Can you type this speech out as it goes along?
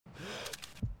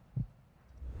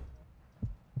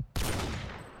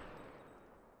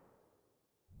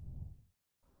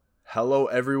Hello,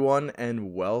 everyone,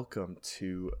 and welcome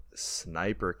to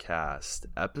Snipercast,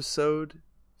 episode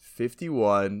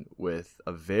 51, with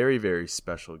a very, very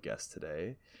special guest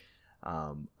today.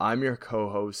 I'm your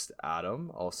co-host,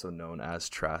 Adam, also known as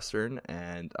Trastern,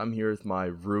 and I'm here with my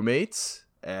roommates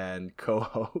and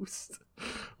co-host.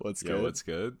 What's good? What's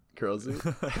good? Curlsy?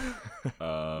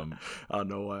 I don't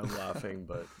know why I'm laughing,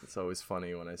 but it's always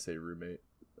funny when I say roommate.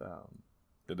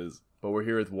 It is. But we're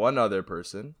here with one other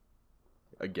person.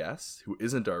 A guest who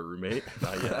isn't our roommate,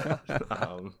 not yet.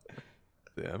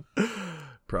 Damn.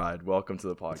 Pride, welcome to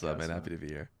the podcast. What's up, man? Happy to be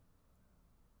here.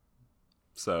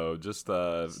 So, just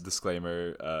a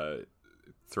disclaimer,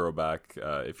 throwback.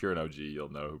 If you're an OG,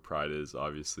 you'll know who Pride is,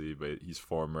 obviously. But he's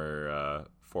former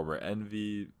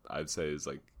Envy. I'd say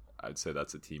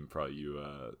that's a team probably you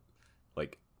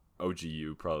like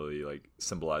OGU probably like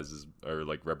symbolizes or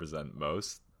like represent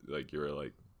most. Like you're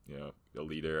like a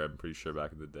leader. I'm pretty sure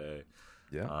back in the day.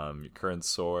 Yeah. Your current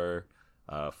SoaR,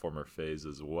 former FaZe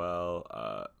as well.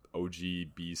 OG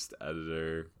Beast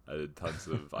editor, edited tons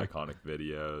of iconic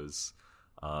videos.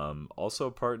 Also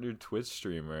a partnered Twitch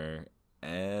streamer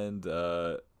and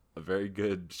a very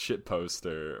good shit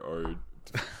poster or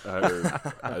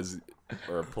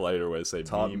a politer way to say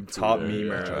top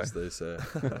memer, as they say.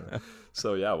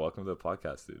 So yeah, welcome to the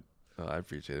podcast, dude. Oh, I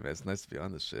appreciate it, man. It's nice to be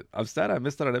on this shit. I'm sad I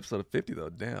missed out on episode 50 though.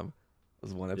 Damn. It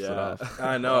was one episode off.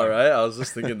 I know, right? I was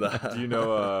just thinking that. Do you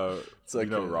know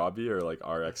Robbie or like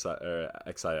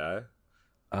RXII?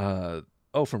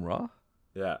 Oh, from Raw?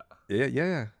 Yeah.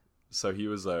 Yeah. So he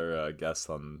was our guest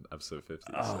on episode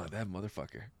 50. Oh, so. that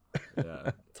motherfucker.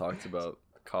 Yeah. Talked about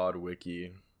COD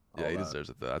Wiki. Yeah, he deserves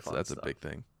it though. That's a big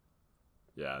thing.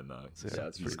 Yeah, no. It's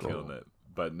he's pretty killing it.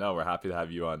 But no, we're happy to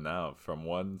have you on now. From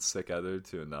one sick editor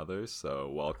to another, so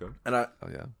welcome. And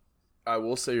yeah. I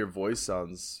will say your voice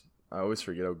sounds... I always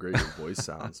forget how great your voice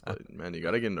sounds, but man, you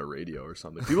gotta get into radio or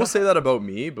something. People say that about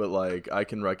me, but like I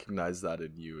can recognize that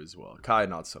in you as well. Kai,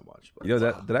 not so much.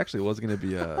 But, that actually was gonna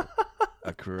be a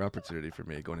career opportunity for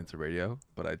me going into radio,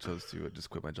 but I chose to just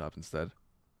quit my job instead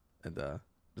and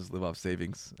just live off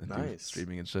savings and do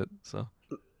streaming and shit. So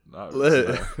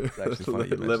it's actually funny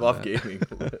you live off gaming.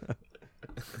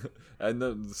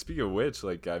 And speaking of which,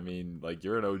 like I mean, like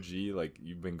you're an OG, like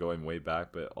you've been going way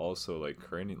back, but also like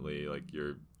currently, like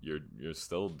you're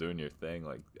still doing your thing,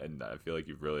 like, and I feel like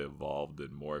you've really evolved and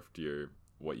morphed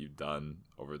what you've done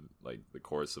over like the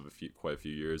course of quite a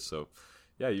few years. So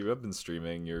yeah, you have been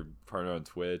streaming. You're partner on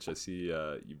Twitch. I see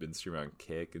you've been streaming on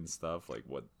Kick and stuff. Like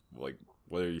what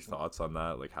are your thoughts on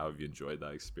that? Like how have you enjoyed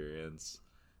that experience?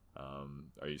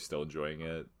 Are you still enjoying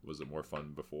it? Was it more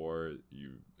fun before? Are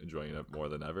you enjoying it more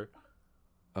than ever?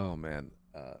 Oh man,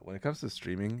 when it comes to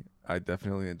streaming, I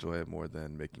definitely enjoy it more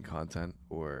than making content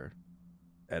or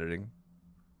editing.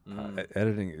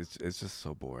 Editing is just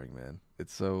so boring, man.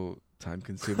 It's so time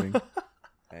consuming,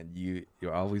 and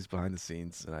you're always behind the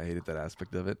scenes, and I hated that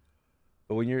aspect of it.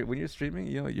 But when you're streaming,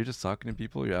 you're just talking to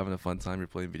people, you're having a fun time, you're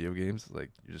playing video games,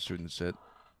 like you're just shooting shit.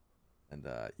 And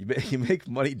you make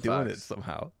money doing it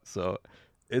somehow, so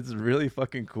it's really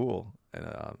fucking cool, and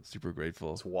I'm super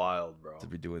grateful. It's wild, bro, to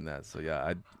be doing that. So yeah,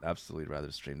 I'd absolutely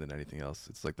rather stream than anything else.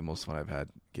 It's like the most fun I've had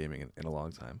gaming in a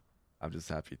long time. I'm just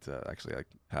happy to actually like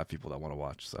have people that want to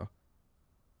watch. So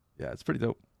yeah, it's pretty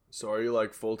dope. So are you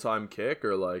like full time Kick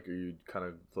or like are you kind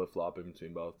of flip flopping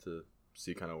between both to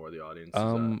see kind of where the audience is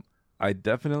at? I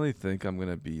definitely think I'm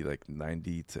gonna be like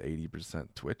 90 to 80%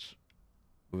 Twitch.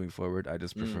 Moving forward, I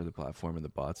just prefer the platform and the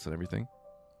bots and everything.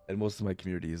 And most of my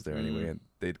community is there anyway, and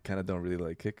they kind of don't really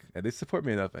like Kick. And they support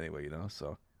me enough anyway,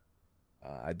 so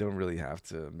I don't really have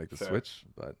to make the switch.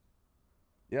 But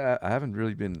yeah, I haven't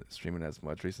really been streaming as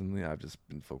much recently. I've just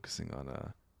been focusing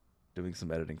on doing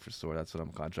some editing for SoaR. That's what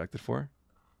I'm contracted for.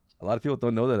 A lot of people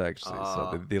don't know that actually.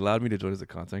 So they allowed me to join as a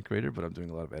content creator, but I'm doing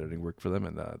a lot of editing work for them,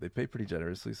 and they pay pretty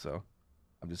generously. So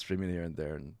I'm just streaming here and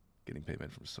there and getting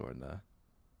payment from SoaR. And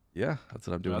yeah, that's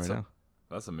what I'm doing right now.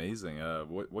 That's amazing.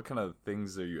 What kind of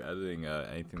things are you editing?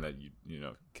 Anything that you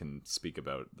can speak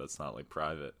about that's not like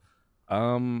private? I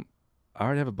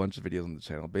already have a bunch of videos on the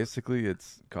channel. Basically,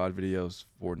 it's COD videos,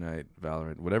 Fortnite,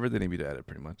 Valorant, whatever they need me to edit,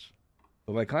 pretty much.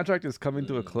 But my contract is coming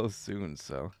to a close soon,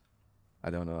 so I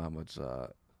don't know how much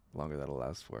longer that'll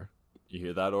last for. You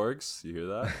hear that, orgs? You hear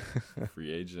that?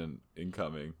 Free agent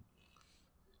incoming.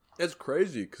 It's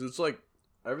crazy because it's like.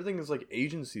 Everything is like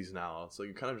agencies now. It's like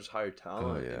you kind of just hire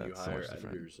talent and you hire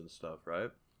editors and stuff, right?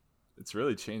 It's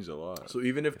really changed a lot. So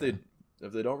even if they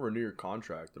don't renew your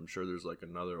contract, I'm sure there's like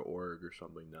another org or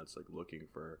something that's like looking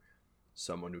for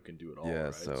someone who can do it all. Yeah,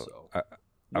 right? so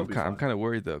I'm kind of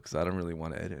worried though because I don't really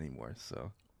want to edit anymore.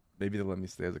 So maybe they'll let me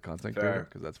stay as a content creator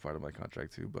because that's part of my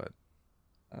contract too. But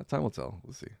Time will tell.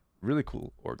 We'll see. Really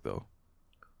cool org though.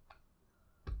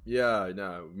 Yeah,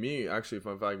 no.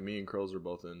 Fun fact, me and Curls were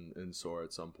both in SoaR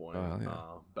at some point. Oh,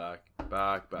 yeah. Back.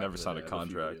 Never in the signed a day, I had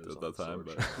contract few videos at on that time,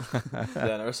 SoaR but channel.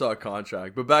 Yeah, I never saw a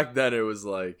contract. But back then, it was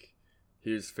like,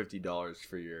 here's $50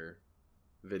 for your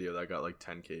video that got like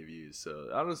 10K views. So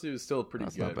honestly, it was still pretty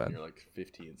That's not good when bad. you're like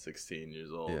 15, 16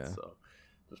 years old. Yeah. So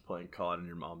just playing COD in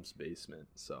your mom's basement.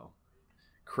 So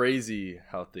crazy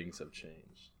how things have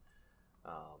changed.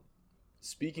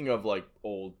 Speaking of like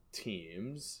old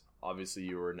teams, obviously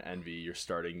you were in Envy. You're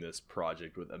starting this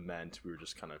project with Ament. We were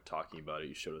just kind of talking about it.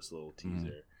 You showed us a little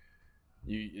teaser.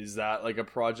 Is that like a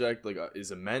project? Like,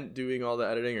 is Ament doing all the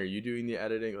editing? Are you doing the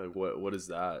editing? Like, what is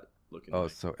that looking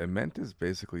like? So Ament is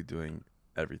basically doing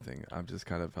everything. I'm just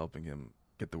kind of helping him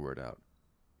get the word out.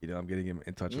 You know, I'm getting him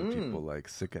in touch with people like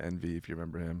Sika Envy, if you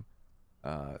remember him,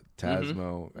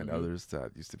 Tasmo, and others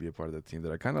that used to be a part of the team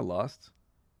that I kind of lost,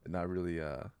 and not really,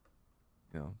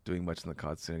 doing much in the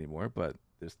COD scene anymore. But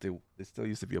they still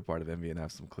used to be a part of Envy and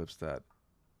have some clips that,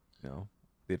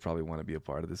 they'd probably want to be a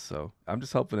part of this. So I'm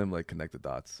just helping him like connect the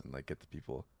dots and like get the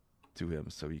people to him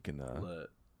so he can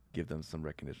give them some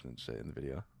recognition and shit in the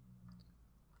video.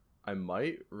 I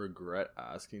might regret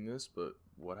asking this, but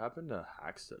what happened to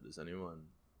Haxa? Is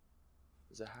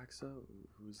it Haxa?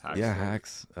 Who's Haxa? Yeah,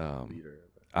 Hax. leader?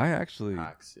 I actually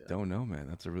Hax, yeah. don't know, man.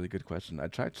 That's a really good question. I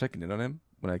tried checking in on him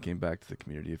when I came back to the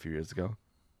community a few years ago,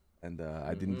 and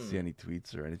I didn't see any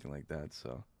tweets or anything like that.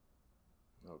 So,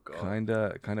 Oh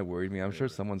god. kind of worried me. I'm sure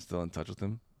someone's still in touch with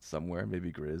him somewhere,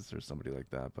 maybe Grizz or somebody like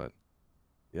that. But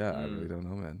yeah, I really don't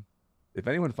know, man. If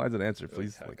anyone finds an answer,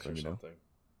 please Hex let or me know. something.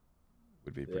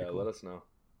 Would be pretty cool. Let us know.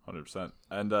 100%.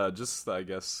 And just I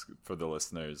guess for the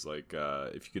listeners, like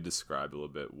if you could describe a little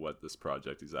bit what this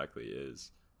project exactly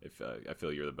is, if I feel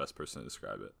like you're the best person to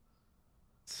describe it.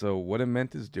 So what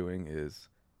Ament is doing is,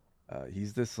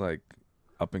 he's this like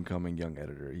up and coming young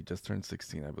editor. He just turned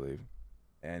 16, I believe,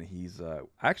 and he's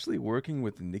actually working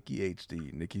with Nikki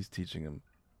HD. Nikki's teaching him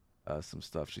some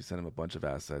stuff. She sent him a bunch of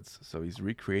assets, so he's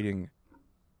recreating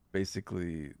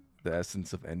basically the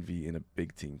essence of Envy in a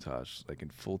big team Tosh, like in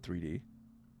full 3D.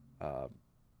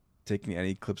 Taking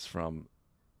any clips from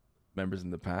members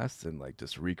in the past and like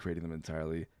just recreating them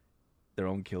entirely, their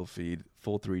own kill feed,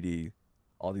 full 3D,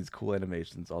 all these cool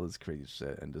animations, all this crazy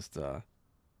shit, and just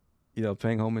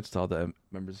paying homage to all the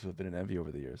members who have been in Envy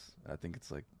over the years. I think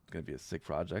it's like gonna be a sick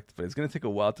project, but it's gonna take a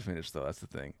while to finish though. That's the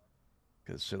thing,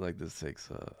 because shit like this takes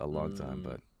a long time.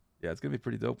 But yeah, it's gonna be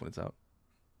pretty dope when it's out.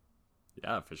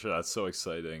 Yeah, for sure. That's so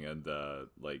exciting. And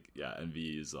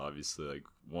Envy is obviously like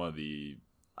one of the,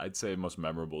 I'd say, most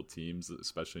memorable teams,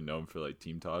 especially known for like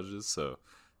team Tages. So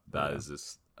that is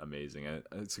just amazing. And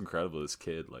it's incredible. This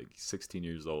kid, like 16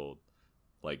 years old,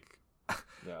 like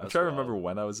I'm trying to remember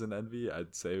when I was in Envy.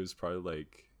 I'd say it was probably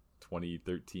like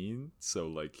 2013. So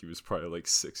like he was probably like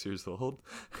 6 years old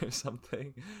or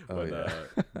something.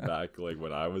 Back like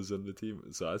when I was in the team.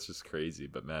 So that's just crazy.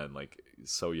 But man, like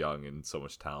so young and so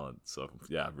much talent. So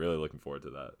yeah, really looking forward to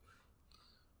that.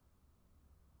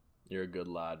 You're a good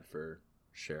lad for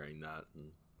sharing that and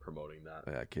promoting that.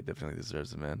 Oh, yeah, kid definitely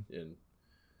deserves it, man. And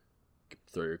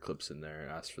throw your clips in there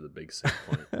and ask for the big save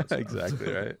point.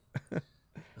 Exactly right.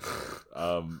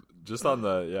 Just on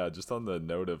the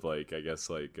note of like, I guess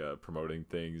like promoting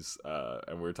things,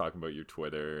 and we were talking about your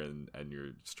Twitter and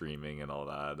your streaming and all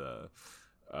that.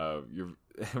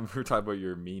 We're talking about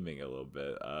your memeing a little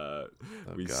bit.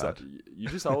 You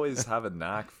just always have a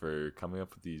knack for coming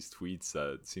up with these tweets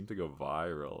that seem to go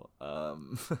viral.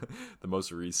 The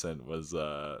most recent was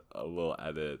a little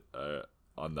edit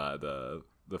on that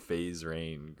the FaZe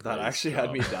rain that actually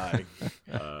had me dying.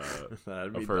 Of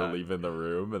her leaving the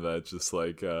room, and that's just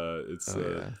like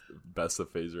best of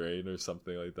FaZe rain or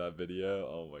something like that video.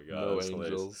 Oh my god, no angels.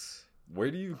 Hilarious.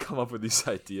 Where do you come up with these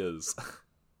ideas?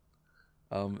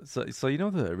 So you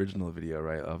know the original video,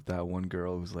 right, of that one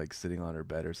girl who's like sitting on her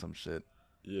bed or some shit.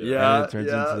 Yeah, it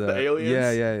turns into the aliens.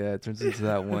 Yeah. It turns into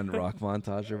that one rock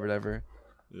montage or whatever.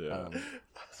 Yeah.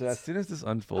 So as soon as this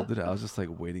unfolded, I was just like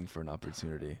waiting for an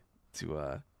opportunity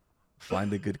to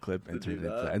find a good clip and turn it into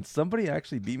that. And somebody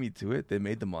actually beat me to it. They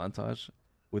made the montage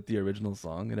with the original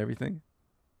song and everything.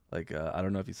 Like I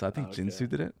don't know if you saw. I think Jinsu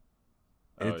did it,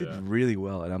 and it did really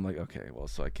well. And I'm like, okay, well,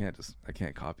 so I can't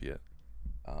copy it.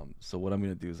 So what I'm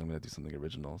gonna do is I'm gonna do something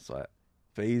original. So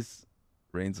FaZe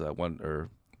Rain's one or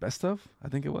best of, I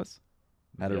think it was,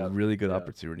 had a really good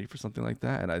opportunity for something like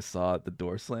that, and I saw the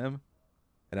door slam,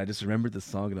 and I just remembered the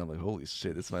song, and I'm like, holy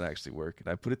shit, this might actually work. And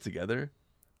I put it together,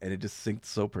 and it just synced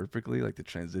so perfectly, like the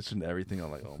transition to everything.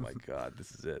 I'm like, oh my god,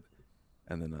 this is it.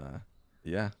 And then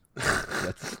Yeah,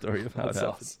 that's the story of how it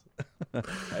happened.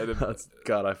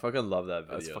 God, I fucking love that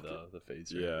That's video fucking- though. The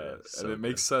FaZe Yeah, video. and So it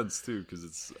makes sense too because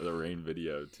it's a rain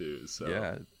video too. So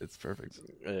Yeah, it's perfect.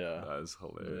 Yeah. that is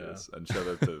hilarious. And shout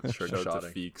out to Trick shout out to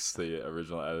shotting. Feeks, the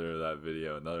original editor of that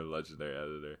video, another legendary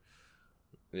editor.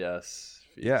 Yes.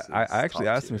 Yeah, Feeks I is actually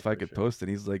top asked him tier if I for could sure. post it.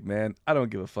 He's like, "Man, I don't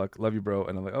give a fuck. Love you, bro."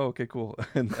 And I'm like, "Oh, okay, cool."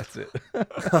 And that's it.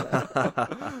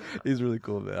 He's really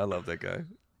cool, man. I love that guy.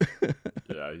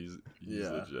 Yeah, he's Yeah.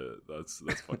 legit. That's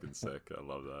fucking sick. I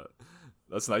love that.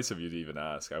 That's nice of you to even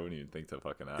ask. I wouldn't even think to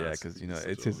fucking ask. Yeah, because He's such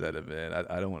it's a his legend. edit, man.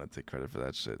 I don't want to take credit for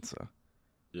that shit. So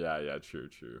Yeah, true.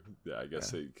 Yeah, I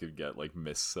guess it could get like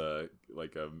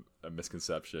a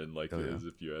misconception like Oh, it yeah. is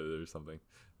if you edit or something.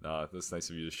 Nah, that's nice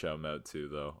of you to shout him out too,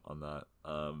 though, on that.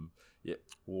 Yeah,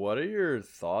 What are your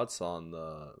thoughts on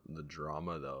the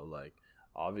drama though? Like,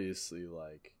 obviously,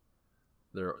 like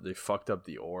they fucked up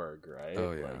the org, right?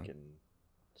 Oh, yeah. Like, and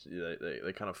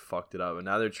they kind of fucked it up, and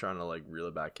now they're trying to like reel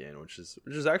it back in, which is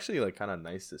actually like kind of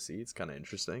nice to see. It's kind of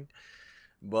interesting,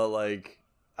 but like,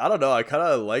 I don't know. I kind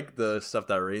of like the stuff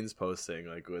that Rain's posting,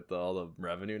 like with all the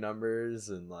revenue numbers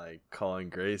and like calling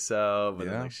Grace out, but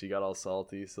then Yeah. like she got all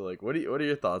salty. So like, what are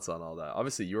your thoughts on all that?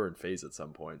 Obviously, you were in FaZe at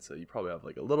some point, so you probably have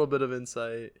like a little bit of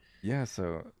insight. yeah,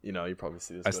 so You know, you probably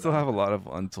see this. I go still down. have a lot of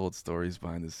untold stories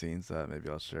behind the scenes that maybe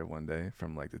I'll share one day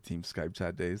from like the team Skype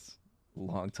chat days, a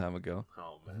long time ago.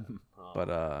 Oh man. Oh.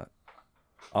 But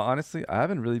honestly, I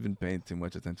haven't really been paying too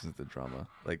much attention to the drama.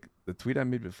 Like the tweet I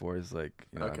made before is like,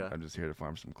 you know, Okay. I'm just here to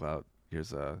farm some clout. Here's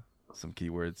some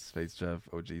keywords, FaZe Jeff,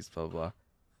 OGs, blah blah. blah.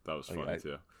 that was Like, funny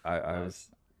too. I was,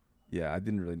 yeah, I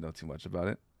didn't really know too much about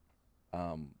it.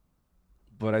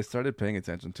 But I started paying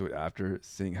attention to it after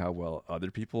seeing how well other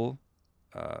people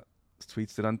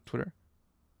tweets did on Twitter.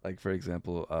 Like for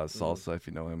example, Salsa, if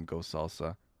you know him, Go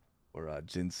Salsa, or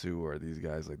Jinsu, or these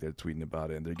guys, like they're tweeting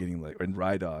about it and they're getting like, and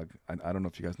Rydog. I don't know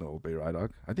if you guys know Obey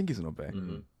Rydog. I think he's an Obey.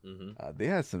 They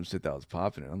had some shit that was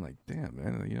popping, and I'm like, damn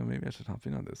man, you know, maybe I should hop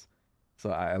in on this. So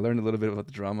I learned a little bit about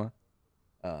the drama,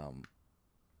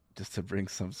 just to bring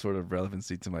some sort of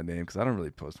relevancy to my name, because I don't really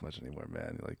post much anymore,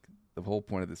 man. Like the whole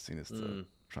point of this scene is to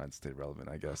try and stay relevant,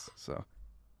 I guess. So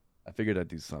I figured I'd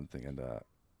do something, and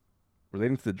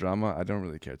relating to the drama, I don't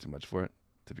really care too much for it,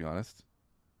 to be honest.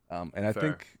 And I Fair.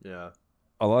 think Yeah.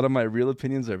 a lot of my real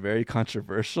opinions are very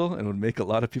controversial and would make a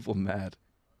lot of people mad.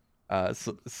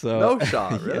 So No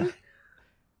shot, yeah. really?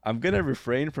 I'm gonna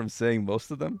refrain from saying most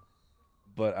of them,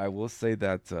 but I will say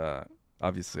that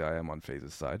obviously I am on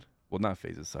FaZe's side. Well, not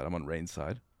FaZe's side. I'm on Rain's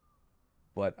side.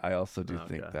 But I also do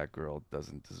think Okay. that girl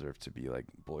doesn't deserve to be like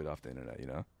bullied off the internet, you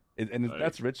know. And Like,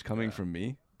 that's rich coming yeah. from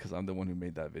me because I'm the one who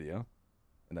made that video,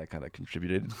 and I kind of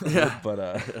contributed. Yeah. But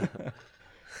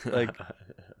like,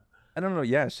 I don't know.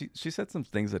 Yeah, she said some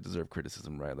things that deserve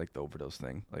criticism, right? Like the overdose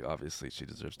thing. Like obviously she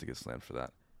deserves to get slammed for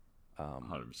that.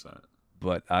 100%.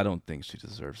 But I don't think she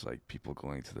deserves like people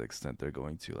going to the extent they're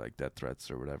going to, like death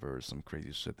threats or whatever, or some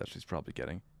crazy shit that she's probably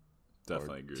getting.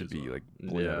 Definitely Or agree. to as be well. like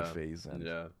bullied out of Yeah. FaZe and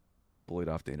Yeah. bullied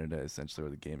off the internet essentially,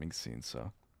 or the gaming scene.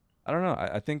 So I don't know.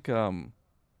 I think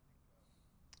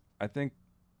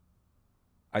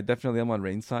I definitely am on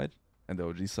Rain's side and the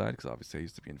OG side because obviously I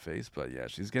used to be in FaZe. But yeah,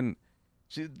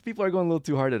 people are going a little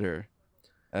too hard at her.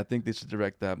 I think they should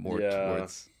direct that more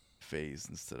towards FaZe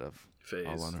instead of FaZe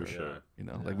all on for her. sure. You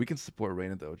know, Yeah. like we can support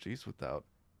Rain and the OGs without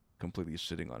completely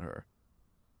shitting on her.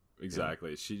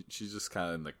 Exactly. She's just kind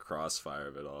of in the crossfire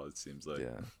of it all. It seems like.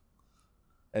 Yeah.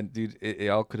 And dude, it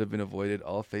all could have been avoided.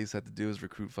 All FaZe had to do is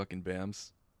recruit fucking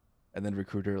Bams, and then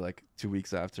recruit her like 2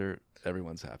 weeks after.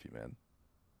 Everyone's happy, man.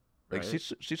 Like Right?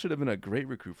 she should have been a great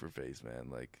recruit for FaZe, man.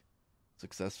 Like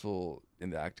successful in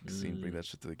the acting scene, bring that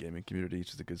shit to the gaming community.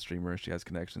 She's a good streamer. She has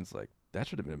connections. Like that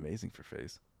should have been amazing for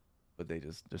FaZe. But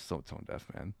they're so tone deaf,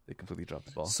 man. They completely dropped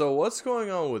the ball. So what's going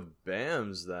on with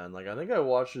Bams then? Like I think I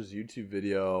watched his YouTube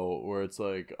video where it's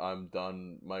like I'm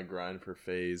done my grind for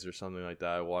FaZe or something like that.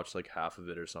 I watched like half of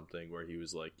it or something where he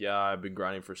was like, "Yeah, I've been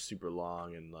grinding for super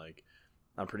long and like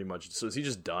I'm pretty much." So is he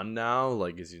just done now?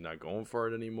 Like is he not going for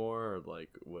it anymore? Or like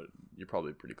what? You're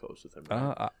probably pretty close with him.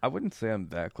 Right? I wouldn't say I'm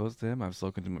that close to him. I've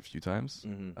spoken to him a few times.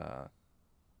 Mhm.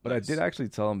 But I Nice. did actually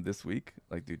tell him this week,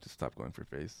 like, dude, just stop going for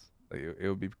FaZe. Like, it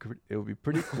would be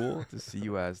pretty cool to see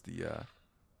you as the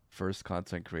first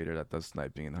content creator that does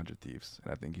sniping in 100 Thieves,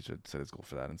 and I think he should set his goal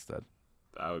for that instead.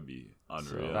 That would be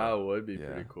unreal. That would be Yeah.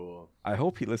 pretty cool. I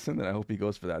hope he listened, and I hope he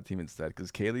goes for that team instead,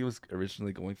 because Kaylee was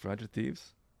originally going for 100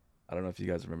 Thieves. I don't know if you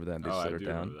guys remember that, and they I shut her do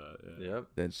down. remember that. Yeah. Yep.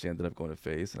 Then she ended up going to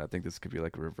FaZe, and I think this could be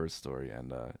like a reverse story,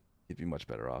 and he'd be much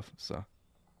better off. So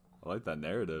I like that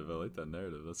narrative.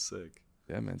 That's sick.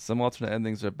 Yeah, man. Some alternate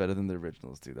endings are better than the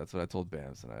originals, dude. That's what I told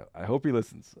Bams, and I hope he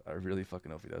listens. I really fucking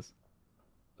hope he does.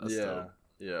 That's yeah. dope.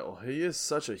 Yeah, well, he is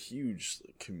such a huge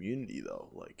community, though.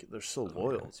 Like, they're so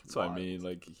loyal. It's So I wild. mean,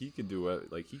 like he can do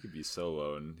it. Like he could be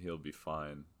solo and he'll be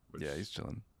fine. Which, Yeah, he's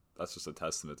chilling. That's just a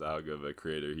testament to how good of a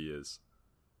creator he is.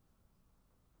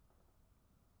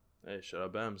 Hey, shout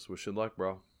out Bams. Wish you luck,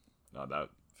 bro. No, that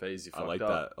FaZe, you I fucked like up.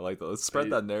 that. I like that. Let's spread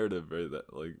FaZe. that narrative, right?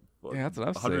 That like Yeah, that's what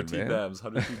I'm 100 saying, man. T-Bams,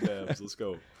 100 T-Bams. Let's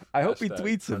go. I hope he Hashtag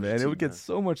tweets it, man. It would get 100T,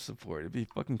 so much support. It'd be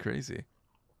fucking crazy.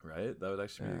 Right? That would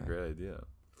actually be Yeah. a great idea.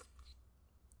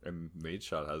 And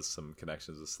Nadeshot has some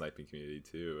connections with sniping community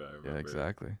too. I remember. Yeah,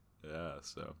 exactly. Yeah,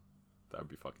 so that would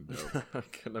be fucking dope. I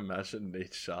can imagine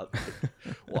Nate shot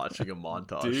watching a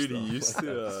montage. Dude, though. he used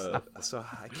to. So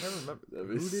I can't remember. That'd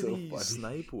Who be did so he funny.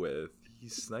 snipe with? He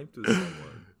sniped with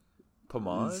someone.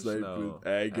 Pomage? Sniped No. with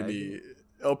Agony.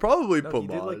 Oh, probably No, Pomage.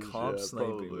 he did like comp yeah, sniping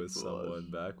probably with Pomage. someone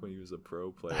back when he was a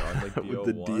pro player on like BO1 with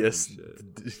the DS,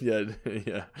 and shit.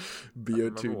 yeah,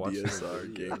 BO2 remember watching the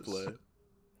DSR videos. gameplay.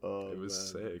 Oh, It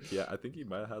was man. sick. Yeah, I think he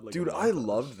might have had like. Dude, a I montage.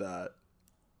 loved that.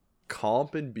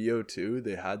 Comp in BO2,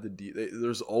 they had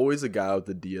there's always a guy with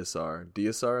the DSR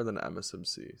and then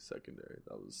MSMC secondary.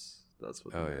 That's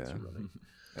what the Oh, guys yeah. were running.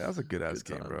 Yeah, that was a good ass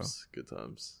Good game, bro. times. Good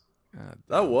times. God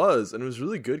That damn. was, and it was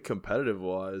really good competitive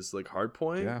wise. Like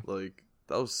hardpoint, Yeah. like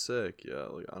that was sick. Yeah,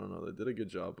 like I don't know, they did a good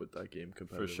job with that game For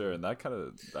competitive. sure, and that kind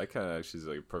of actually is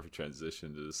like a perfect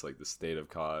transition to just like the state of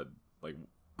COD, like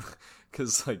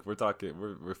because like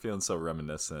we're feeling so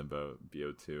reminiscent about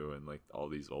BO2 and like all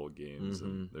these old games,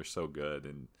 and they're so good,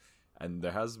 and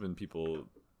there has been people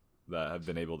that have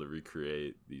been able to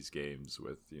recreate these games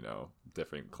with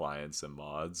different clients and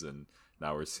mods, and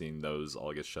now we're seeing those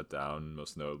all get shut down.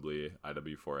 Most notably,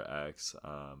 IW4X,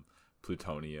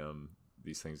 Plutonium.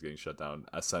 These things getting shut down.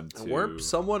 SM2. Weren't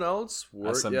someone else?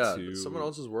 SM2. Someone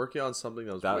else was working on something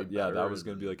that was way Yeah, better. that was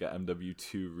going to be like a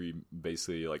MW2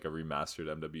 basically like a remastered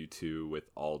MW2 with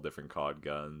all different COD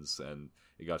guns, and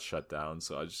it got shut down.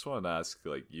 So I just wanted to ask,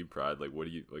 like, you, Pride, like,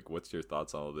 what's your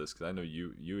thoughts on all this? Because I know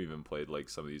you even played like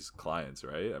some of these clients,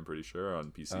 right? I'm pretty sure on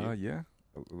PC. Yeah,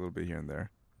 a little bit here and there.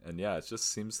 And yeah, it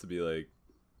just seems to be like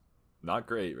not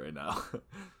great right now.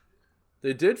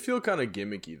 They did feel kind of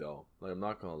gimmicky though. Like I'm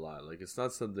not gonna lie, like it's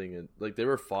not something like they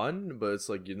were fun, but it's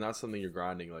like you're not something you're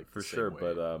grinding like For the same sure, way.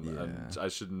 but Yeah. and I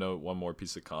should note one more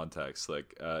piece of context.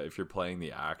 Like, if you're playing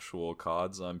the actual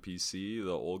CODs on PC,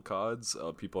 the old CODs,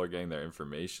 people are getting their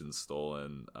information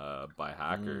stolen by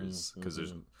hackers because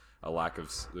there's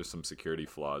there's some security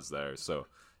flaws there. So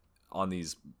on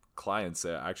these clients,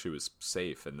 it actually was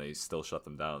safe, and they still shut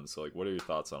them down. So, like, what are your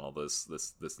thoughts on all this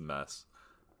mess?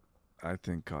 I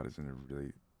think COD is in a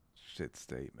really shit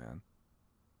state, man.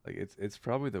 Like it's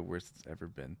probably the worst it's ever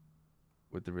been,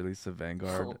 with the release of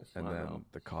Vanguard and wow. then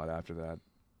the COD after that,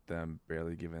 them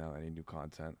barely giving out any new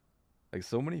content. Like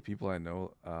so many people I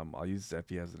know, I'll use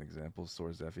Zeffy as an example.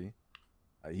 SoaR Zeffy,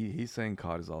 he's saying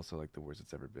COD is also like the worst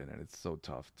it's ever been, and it's so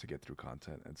tough to get through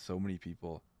content. And so many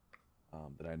people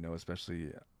that I know,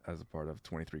 especially as a part of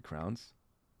 23 Crowns.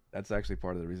 That's actually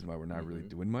part of the reason why we're not really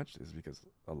doing much, is because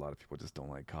a lot of people just don't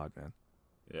like COD, man.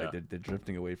 Yeah, Like they're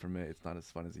drifting away from it. It's not as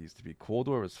fun as it used to be. Cold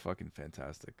War was fucking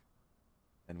fantastic,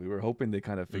 and we were hoping they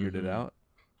kind of figured it out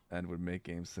and would make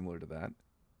games similar to that.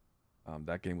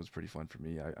 That game was pretty fun for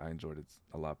me. I enjoyed it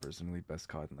a lot personally. Best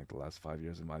COD in like the last 5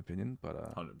 years, in my opinion. But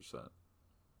 100%.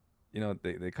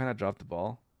 They kind of dropped the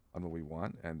ball on what we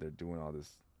want, and they're doing all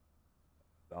this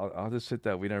shit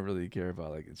that we don't really care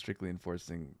about. Like it's strictly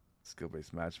enforcing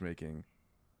skill-based matchmaking,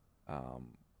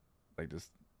 like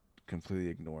just completely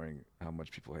ignoring how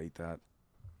much people hate that.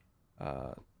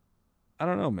 I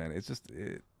don't know, man. It's just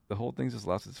the whole thing's just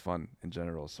lost its fun in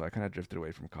general. So I kind of drifted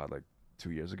away from COD like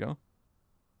 2 years ago,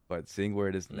 but seeing where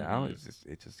it is now, it's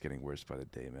just getting worse by the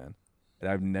day, man. And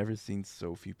I've never seen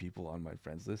so few people on my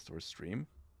friends list or stream.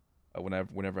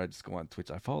 Whenever I just go on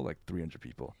Twitch, I follow like 300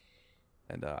 people,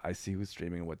 and I see who's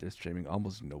streaming and what they're streaming.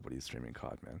 Almost nobody's streaming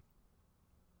COD, man.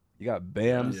 You got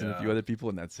Bams and a few other people,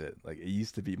 and that's it. Like, it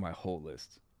used to be my whole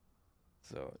list.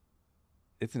 So,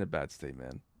 it's in a bad state,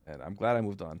 man. And I'm glad I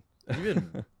moved on.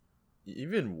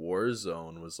 Even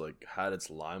Warzone was like had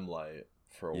its limelight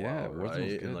for a Yeah, while, Warzone was right?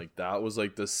 good. And like that was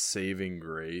like the saving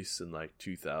grace in like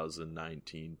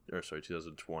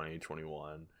 2020,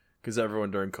 21. Because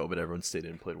everyone stayed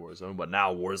in and played Warzone, but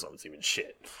now Warzone's even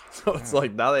shit. So it's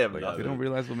like now they have Like, nothing. they don't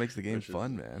realize what makes the game Which is-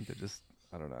 fun, man. They're just,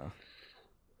 I don't know.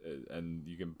 And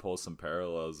you can pull some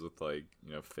parallels with like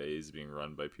FaZe being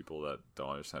run by people that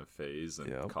don't understand FaZe, and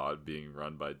Yep. COD being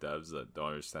run by devs that don't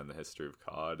understand the history of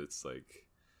COD. It's like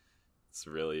it's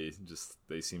really just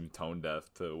they seem tone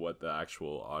deaf to what the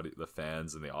actual the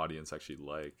fans and the audience actually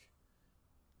like.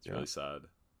 It's really sad.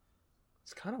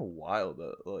 It's kind of wild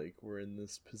that like we're in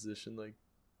this position. Like,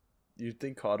 you'd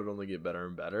think COD would only get better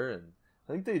and better, and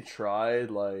I think they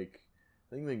tried. Like,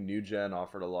 I think like New Gen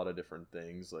offered a lot of different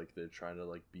things. Like, they're trying to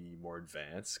like be more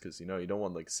advanced because you don't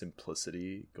want like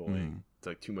simplicity going to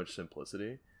like too much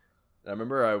simplicity. I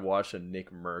remember I watched a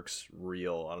Nick Merckx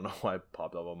reel. I don't know why it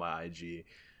popped up on my IG.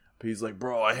 But he's like,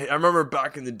 bro, I remember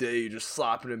back in the day, you just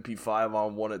slap an MP5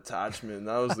 on one attachment. And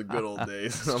that was the good old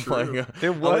days. And I'm like,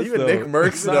 it was even Nick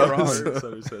Merckx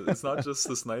knows. It's not just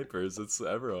the snipers; it's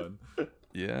everyone.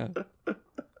 Yeah.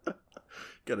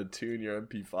 Gotta tune your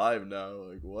MP5 now.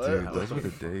 Like, what? Dude, those were the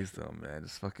days, though, man.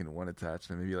 Just fucking one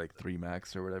attachment, maybe like 3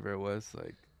 max or whatever it was.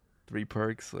 Like 3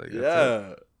 perks. Like,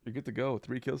 yeah, you're good to go.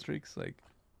 3 kill streaks. Like.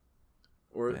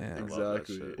 Or man,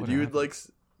 exactly. You would like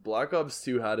Black Ops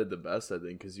 2 had it the best, I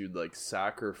think, because you'd like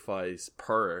sacrifice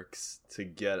perks to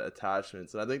get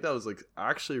attachments, and I think that was like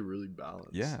actually really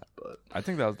balanced. Yeah, but I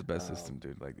think that was the best system,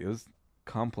 dude. Like, it was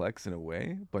complex in a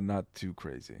way, but not too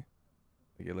crazy.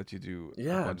 Like, it let you do a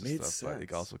bunch of stuff, sense. but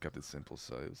it also kept it simple,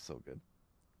 so it was so good.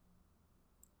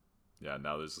 Yeah,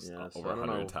 now there's just over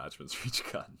 100 attachments for each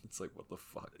gun. It's like, what the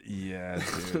fuck? Yeah,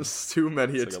 dude. There's too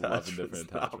many it's attachments. Like 11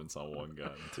 different attachments on one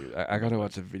gun. Dude, I gotta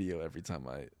watch a video every time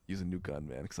I use a new gun,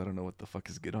 man, because I don't know what the fuck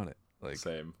is good on it. Like,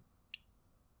 same.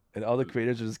 And all the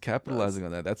creators are just capitalizing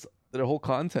on that. That's their whole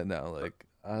content now. Like,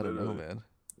 I don't know, man.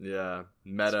 Yeah,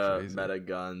 meta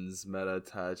guns, meta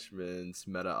attachments,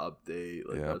 meta update.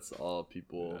 Like, that's all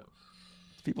people. Yeah.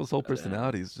 People's whole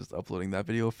personality is just uploading that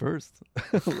video first.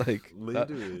 Like, not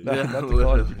to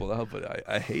call people out, but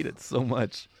I hate it so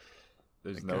much.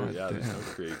 There's no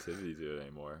creativity to it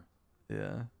anymore.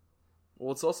 Yeah.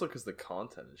 Well, it's also because the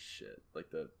content is shit.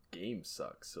 Like, the game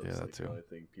sucks. So it's like the only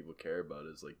thing people care about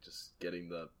is like just getting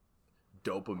the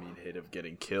dopamine hit of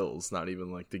getting kills, not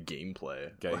even like the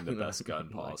gameplay. Getting the best gun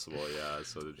possible, yeah.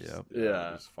 So they're just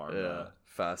just farm that.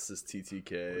 Fastest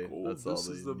TTK. Like, that's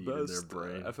all they need in their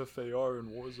brain. FFAR in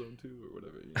Warzone 2 or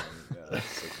whatever. You know? Yeah,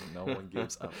 it's like no one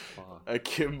gives a fuck.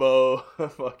 Akimbo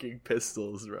fucking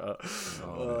pistols, bro.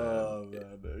 Oh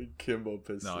man, Akimbo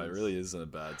pistols. No, it really is in a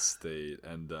bad state,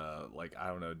 and like I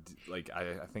don't know, like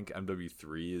I think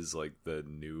MW3 is like the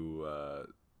new.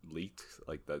 Leaked,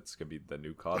 like that's gonna be the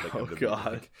new COD. Like,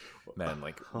 God, like, man,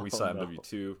 like we saw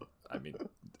MW2. I mean,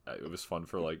 it was fun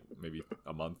for like maybe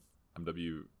a month.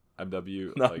 MW,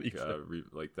 like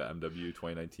like the MW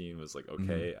 2019 was like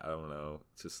okay. I don't know.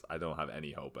 It's just I don't have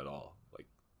any hope at all. Like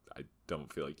I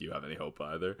don't feel like you have any hope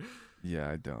either.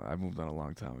 Yeah, I don't. I moved on a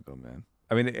long time ago, man.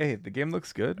 I mean, hey, the game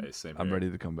looks good. Hey, same I'm here.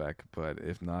 ready to come back, but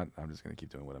if not, I'm just gonna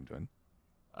keep doing what I'm doing.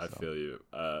 I feel you.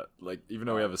 Like even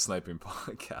though we have a sniping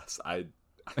podcast,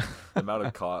 the amount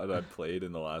of COD I've played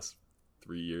in the last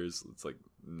 3 years, it's like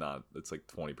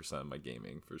 20% of my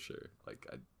gaming for sure. Like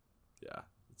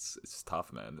it's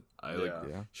tough, man.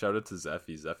 Shout out to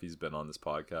Zeffy. Zeffy's been on this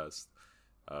podcast.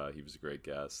 He was a great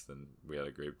guest, and we had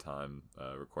a great time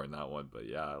recording that one. But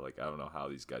yeah, like I don't know how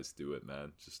these guys do it,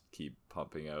 man. Just keep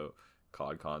pumping out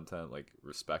COD content. Like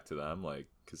respect to them, like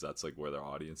because that's like where their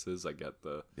audience is. I get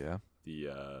the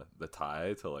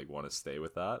tie to like want to stay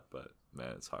with that, but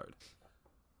man, it's hard.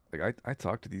 Like I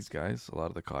talked to these guys, a lot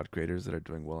of the COD creators that are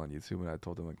doing well on YouTube, and I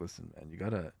told them like, listen, man, you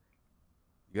gotta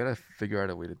figure out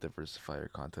a way to diversify your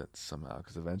content somehow,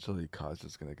 because eventually COD's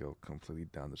just gonna go completely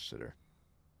down the shitter,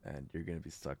 and you're gonna be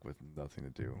stuck with nothing to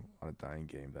do on a dying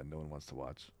game that no one wants to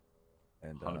watch.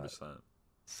 And 100%.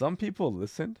 Some people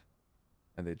listened,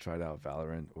 and they tried out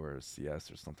Valorant or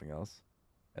CS or something else,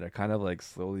 and are kind of like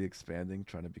slowly expanding,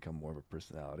 trying to become more of a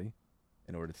personality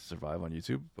in order to survive on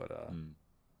YouTube. But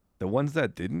the ones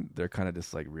that didn't, they're kind of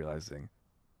just like realizing,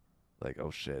 like,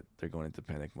 oh shit, they're going into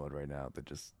panic mode right now. They're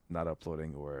just not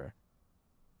uploading, or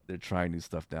they're trying new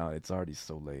stuff now. It's already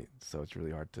so late, so it's really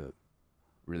hard to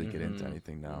really get into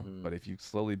anything now. But if you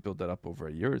slowly build that up over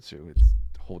a year or two, it's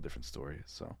a whole different story.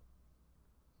 So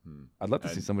I'd love to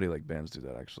see somebody like Bams do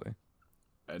that, actually,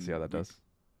 and see how that does.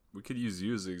 We could use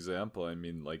you as an example. I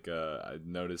mean, like, I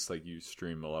noticed like you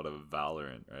stream a lot of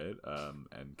Valorant, right?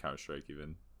 And Counter-Strike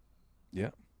even.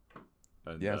 Yeah.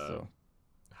 And, so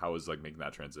how was like making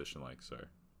that transition like, sir?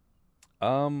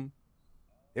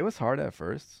 It was hard at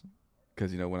first,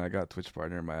 because when I got Twitch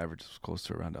partner, my average was close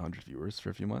to around 100 viewers for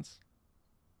a few months,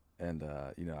 and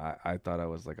I thought I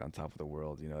was like on top of the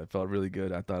world. It felt really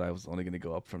good. I thought I was only going to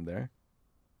go up from there,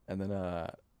 and then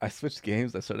I switched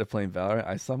games. I started playing Valorant.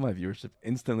 I saw my viewership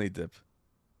instantly dip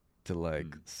to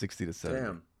like 60 to 70.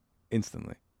 Damn.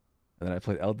 Instantly. And then I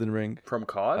played Elden Ring from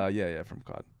COD. Yeah, from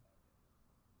COD.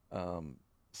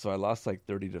 So I lost like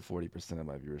 30 to 40% of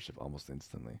my viewership almost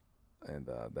instantly, and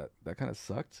that kind of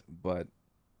sucked. But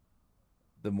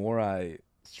the more I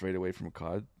strayed away from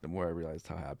COD, the more I realized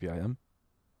how happy I am.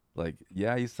 Like,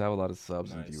 yeah, I used to have a lot of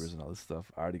subs and viewers Nice. and all this stuff.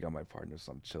 I already got my partner,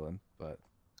 so I'm chilling. But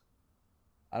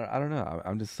I don't know.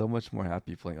 I'm just so much more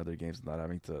happy playing other games and not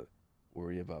having to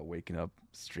worry about waking up,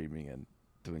 streaming, and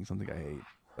doing something I hate.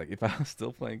 Like, if I was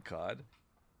still playing COD,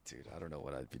 dude, I don't know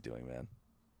what I'd be doing, man.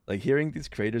 Like, hearing these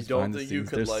You creators don't behind the think you scenes,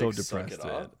 could they're so like suck depressed, it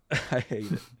man. up? I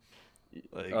hate it.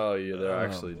 Like, Oh yeah, they're oh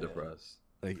actually man, depressed.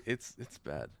 like it's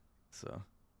bad. So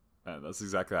And that's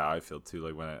exactly how I feel too.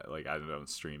 Like when I don't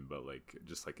stream, but like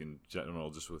just like in general,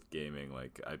 just with gaming,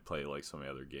 like I play like so many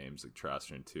other games, like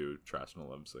Trashner 2, Trashner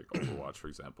Olymps, like Overwatch, for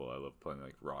example. I love playing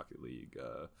like Rocket League,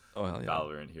 oh hell yeah,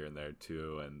 Valorant here and there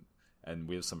too, and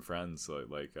we have some friends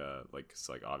like it's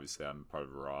like obviously I'm part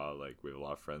of Raw. Like we have a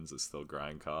lot of friends that still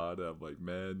grind COD. I'm like,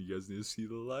 man, you guys need to see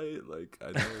the light. Like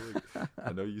I know, like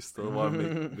I know you still want to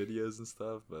make videos and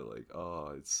stuff, but like,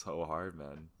 oh, it's so hard,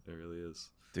 man. It really is.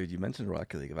 dude. You mentioned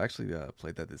Rocket League. I've actually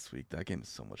played that this week. That game is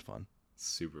so much fun.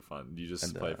 Super fun. You just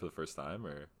And play it for the first time,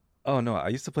 or oh no, I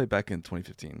used to play back in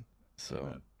 2015. oh,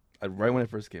 So man. right when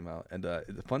it first came out, and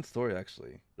it's a fun story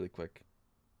actually. Really quick.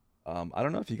 I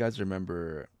don't know if you guys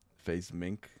remember FaZe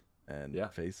Mink and Yeah.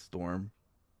 FaZe Storm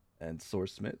and SoaR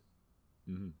Smith.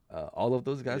 hmm All of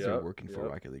those guys are Yep, working for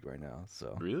yep. Rocket League right now.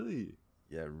 So Really,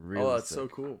 yeah, really. Oh, that's sick. so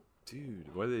cool.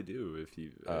 dude, what do they do if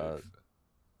you?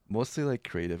 Mostly like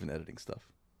creative and editing stuff.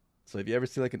 So if you ever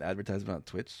see like an advertisement on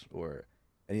Twitch or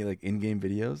any like in-game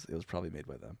videos, it was probably made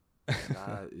by them.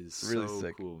 That is really so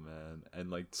sick. cool, man. And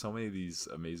like so many of these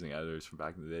amazing editors from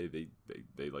back in the day,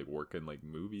 they like work in like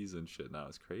movies and shit now.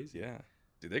 It's crazy. Yeah,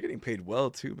 dude, they're getting paid well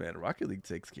too, man. Rocket League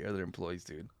takes care of their employees,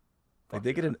 dude. Like Fuck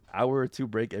they get yeah. an hour or two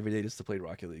break every day just to play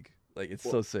Rocket League. Like it's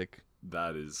so sick.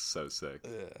 That is so sick.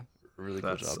 Yeah, really cool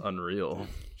That's job. unreal.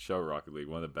 Show Rocket League,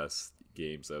 one of the best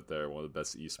games out there, one of the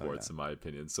best esports yeah. in my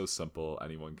opinion. So simple,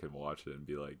 anyone can watch it and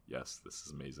be like, yes, this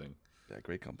is amazing. Yeah,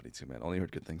 great company too, man. Only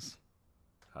heard good things.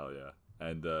 Hell yeah.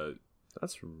 And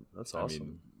That's awesome. I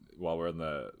mean, while we're on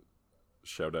the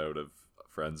shout out of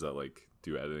friends that like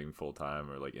do editing full time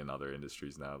or like in other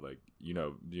industries now, like do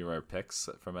you remember Pix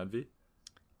from Envy?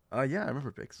 Yeah, I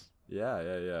remember Pix. Yeah.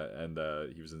 And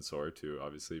he was in SoaR too,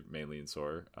 obviously mainly in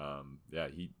SoaR. Yeah,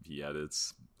 he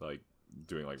edits like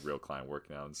doing like real client work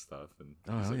now and stuff, and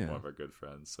Oh, he's hell like yeah. one of our good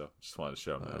friends. So just wanted to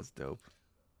show him Oh, that. that's dope.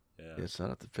 Yeah. Yeah, shout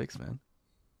out to Pix, man.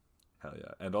 Hell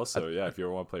yeah. And also, yeah, if you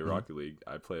ever want to play Mhm. Rocket League,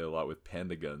 I play a lot with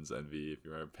Panda Guns Envy, if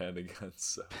you remember Panda Guns.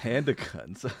 So. Panda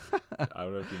Guns. I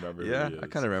don't know if you remember Yeah, who he I is.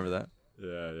 kind of remember that.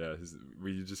 Yeah.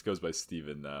 He just goes by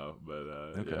Steven now, but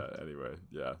Okay. yeah. Anyway,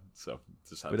 yeah. So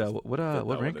just had But to what fit that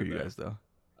what rank one are in you there. guys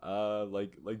though?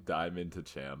 Like diamond to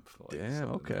champ. Like Damn.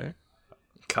 something Okay. there.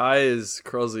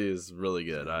 Crozzy is really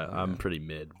good. Oh, I'm yeah. pretty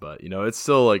mid, but it's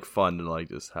still like fun to like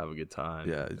just have a good time.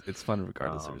 Yeah, it's fun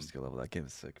regardless of your Um, skill level. That game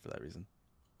is sick for that reason.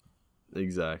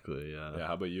 Exactly. Yeah. Yeah.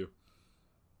 How about you?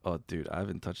 Oh, dude, I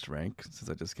haven't touched rank since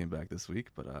I just came back this week.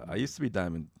 But I used to be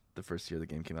diamond the first year the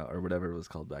game came out, or whatever it was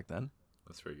called back then.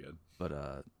 That's very good. But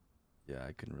yeah,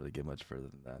 I couldn't really get much further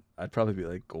than that. I'd probably be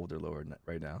like gold or lower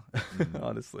right now, Mhm.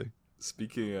 honestly.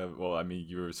 Speaking of, well, I mean,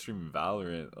 you were streaming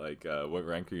Valorant. Like, what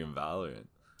rank are you in Valorant?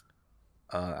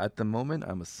 At the moment,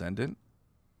 I'm ascendant,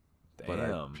 but I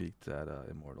Damn, peaked at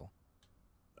immortal.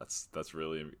 that's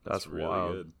really That's really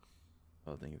wild. good.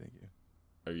 Oh, thank you.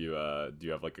 Are you do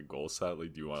you have like a goal set?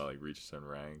 Like, do you want to like reach a certain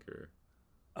rank or?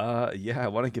 Yeah, I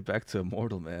want to get back to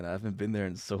immortal, man. I haven't been there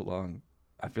in so long.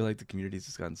 I feel like the community's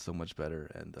just gotten so much better,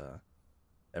 and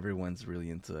everyone's really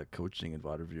into coaching and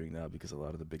VOD reviewing now because a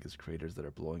lot of the biggest creators that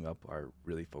are blowing up are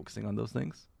really focusing on those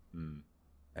things. Mm.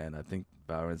 And I think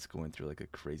Valorant's going through like a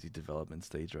crazy development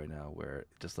stage right now where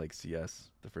just like CS,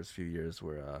 the first few years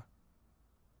where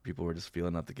people were just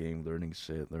feeling out the game, learning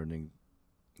shit, learning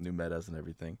new metas and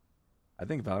everything. I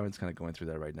think Valorant's kind of going through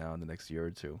that right now in the next year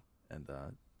or two. And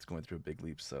it's going through a big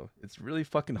leap. So it's really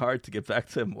fucking hard to get back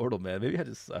to immortal, man. Maybe I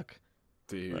just suck.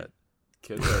 Dude, But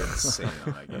kids are insane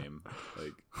on that game.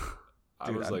 Like, I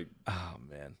Dude, was I'm- like, oh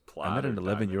man. I met platinum an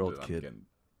 11-year-old diamond, and I'm kid. getting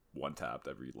one tapped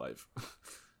every life.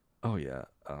 Oh yeah.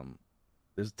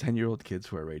 There's 10-year-old kids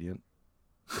who are radiant.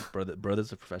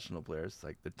 Brothers are professional players.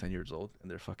 Like they're 10 years old and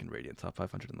they're fucking radiant, top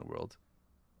 500 in the world.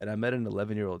 And I met an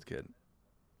 11-year-old kid.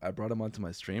 I brought him onto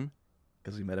my stream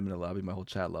because we met him in a lobby. My whole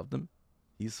chat loved him.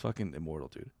 He's fucking immortal,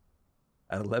 dude.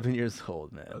 At 11 years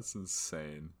old, man. That's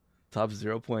insane. Top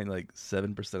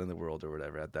 0.7% in the world or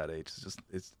whatever at that age.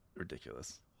 It's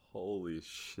ridiculous. Holy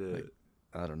shit. Like,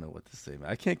 I don't know what to say, man.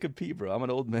 I can't compete, bro. I'm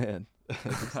an old man.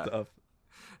 It's tough.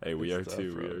 Hey, we It's are tough, too.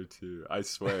 We bro. are too. I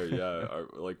swear, yeah.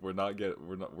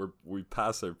 We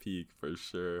passed our peak for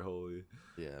sure. Holy.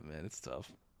 Yeah, man, it's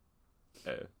tough.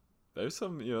 Hey, there's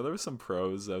some, there were some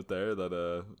pros out there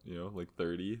that, like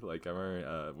 30. Like, I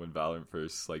remember when Valorant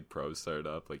first, like, pros started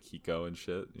up, like Hiko and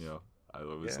shit, I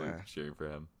was, Yeah. like, cheering for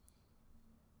him.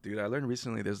 Dude, I learned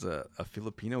recently there's a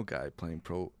Filipino guy playing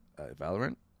pro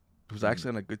Valorant who's Mhm. actually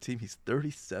on a good team. He's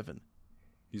 37.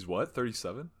 He's what,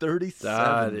 37?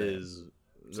 37.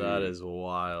 That man. is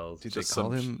wild. Dude, just they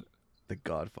call some him the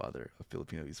godfather of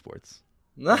Filipino esports.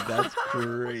 That's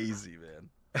crazy, man.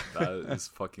 That is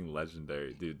fucking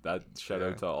legendary, dude. That shout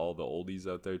out to all the oldies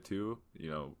out there too.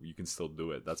 You can still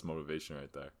do it. That's motivation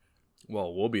right there.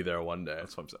 Well, we'll be there one day.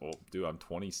 That's what I'm saying. Well, dude, I'm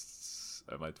 20.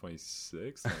 Am I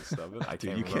 26? 27? I Dude,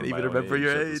 can't you can't my even own remember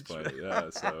your at this age. point. Yeah,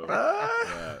 so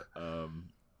yeah,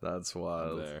 That's I'm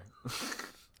wild. there.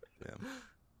 Yeah.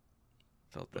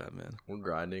 Felt that, man. We're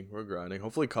grinding.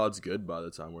 Hopefully, COD's good by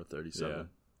the time we're 37.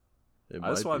 It I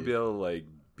just might want to be able to like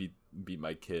beat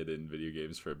my kid in video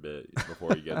games for a bit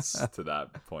before he gets to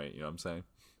that point. You know what I'm saying?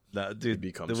 Nah, dude, the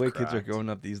becomes way kids are cracked. growing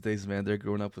up these days, man, they're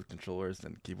growing up with controllers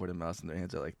and keyboard and mouse in their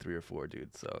hands at like 3 or 4,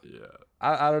 dude. So Yeah.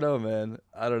 I don't know, man.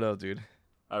 I don't know, dude.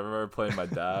 I remember playing my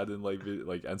dad in like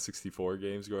N64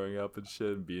 games growing up and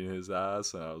shit, and beating his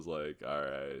ass, and I was like, all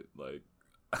right, like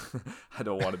I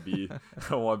don't want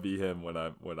to be him when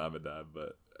I'm a dad,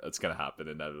 but it's gonna happen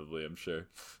inevitably, I'm sure.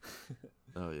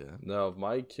 Oh yeah. No, if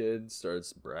my kid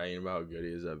starts bragging about how good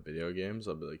he is at video games,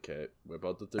 I'll be like, okay, whip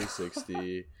out the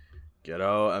 360, get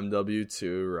out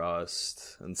MW2,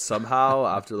 Rust, and somehow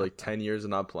after like 10 years of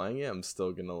not playing it, I'm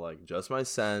still gonna like adjust my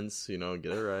sense, get it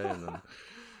right, and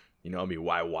then I'll be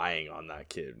YYing on that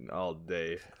kid all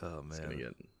day. Oh It's gonna man.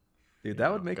 get, Dude,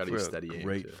 that would make gotta for use a steady aim,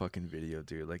 great too. fucking video,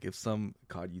 dude. Like if some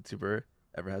COD YouTuber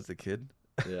ever has a kid.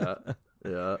 yeah.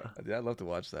 Dude, I'd love to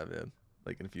watch that, man.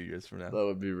 Like in a few years from now. That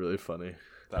would be really funny.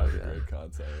 That would be Yeah. great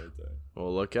content right there.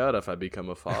 Well, look out if I become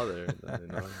a father.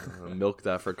 Then, I'll milk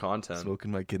that for content. Smoking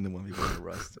my kid in the 1v1 to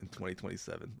Rust in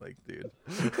 2027. Like, dude.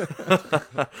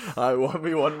 I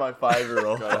 1v1 my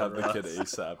 5-year-old. Gotta have the kid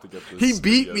ASAP to get this. He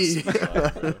beat video me. sent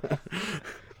out, bro.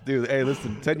 Dude, hey,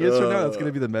 listen, 10 years from now, it's going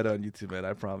to be the meta on YouTube, man.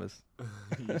 I promise.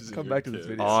 Using Come your back to this kid.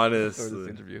 video. Or Honestly. this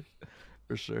interview.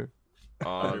 For sure.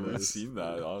 I mean, we've Honest. seen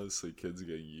that. Honestly, kids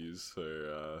getting used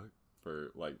for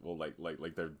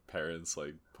like their parents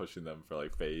like pushing them for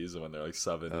like FaZe when they're like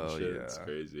 7 and Oh, shit. yeah. It's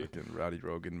crazy. Fucking Rowdy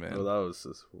Rogan, man. Oh, that was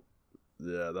just,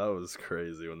 yeah, that was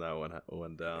crazy when that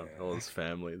went down. Yeah. All his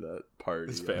family, that party.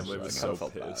 His family I was kinda so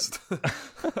felt bad. pissed.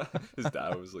 His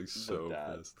dad was like so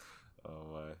dad. pissed. Oh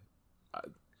my! I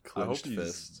hope Clenched he's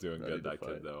fists, doing ready good, to that kid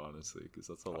fight. though. Honestly, because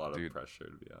that's a lot Dude. of pressure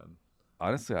to be on.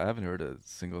 Honestly, I haven't heard a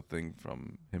single thing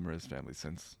from him or his family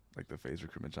since like the FaZe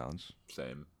recruitment challenge.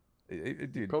 Same.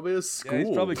 Dude, Probably a school. yeah,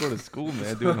 he's probably going to school,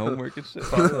 man, doing homework and shit.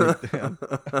 Probably like, damn.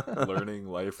 Learning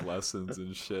life lessons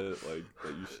and shit like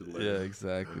that you should learn. Yeah,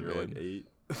 exactly, When you're like man.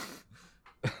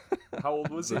 8. How old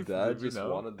was he? His dad Did we just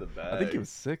know? wanted the bag. I think he was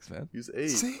 6, man. He was 8.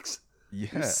 6. Yeah,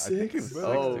 You're I think he was 6? 6,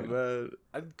 Oh dude. man.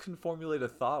 I couldn't formulate a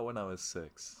thought when I was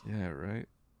 6. Yeah, right.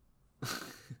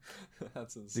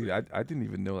 That's insane. Dude, I didn't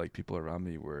even know like people around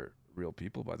me were real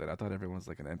people by then. I thought everyone was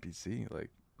like an NPC. Like,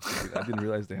 dude, I didn't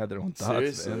realize they had their own thoughts,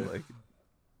 Seriously? man. Like,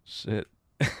 shit.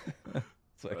 So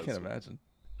I That's- can't imagine.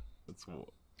 That's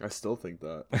I still think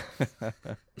that.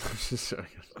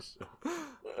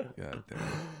 God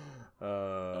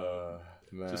damn.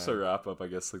 Man. Just to wrap up, I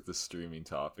guess like the streaming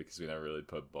topic because we never really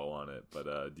put bow on it.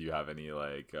 But do you have any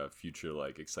like future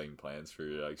like exciting plans for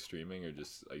like streaming or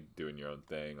just like doing your own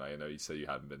thing? Like, I know you said you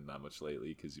haven't been that much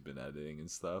lately because you've been editing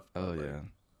and stuff. but, Oh like, yeah.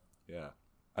 yeah.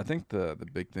 I think the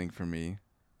big thing for me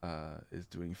is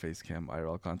doing face cam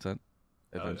IRL content.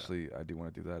 Oh, yeah. Eventually, I do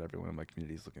want to do that. Everyone in my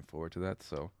community is looking forward to that.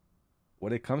 So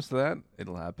when it comes to that,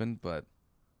 it'll happen. But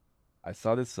I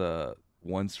saw this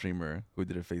one streamer who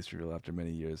did a face reveal after many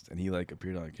years, and he like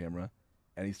appeared on camera,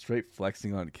 and he's straight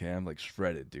flexing on cam, like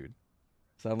shredded, dude.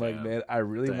 So I'm like, Damn. man, I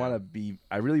really Damn.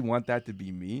 want that to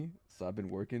be me. So I've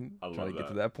been working, I trying love to get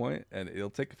to that. that point, and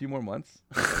it'll take a few more months.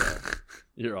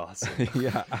 You're awesome.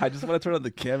 Yeah, I just want to turn on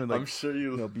the cam and like I'm sure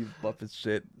you. be buff as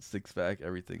shit, 6-pack,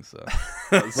 everything. So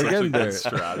That's We're such a getting there. good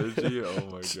strategy. Oh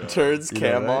my god. Turns You know,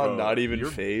 cam right? on, Bro, not even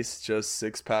you're- face, just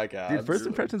 6-pack abs. dude, first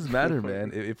impressions matter,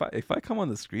 man. If I come on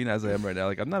the screen as I am right now,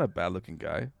 like I'm not a bad looking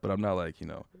guy, but I'm not like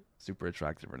super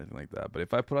attractive or anything like that. But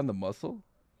if I put on the muscle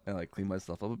and like clean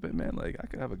myself up a bit, man, like I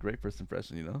could have a great first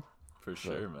impression. For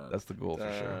So sure, man. That's the goal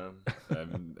for sure.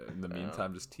 Damn. And in the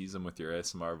meantime, just tease him with your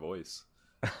ASMR voice.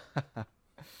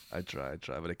 I try,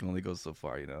 but it can only go so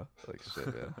far, Like shit,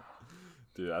 man.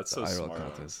 Dude, that's The so IRL smart.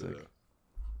 content's honestly. sick.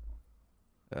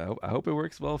 I hope it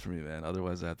works well for me, man.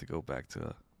 Otherwise, I have to go back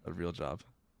to a real job.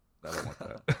 I don't want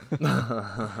that.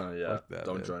 Yeah, Fuck that,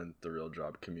 don't man. join the real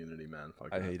job community, man. Fuck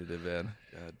I that. hated it, man.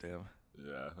 God damn.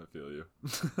 Yeah, I feel you.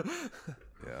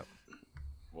 Yeah.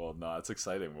 Well, no, it's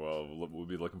exciting. Well, we'll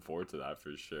be looking forward to that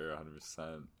for sure,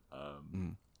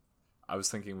 100%. I was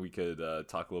thinking we could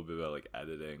talk a little bit about like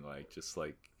editing, like just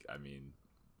like I mean,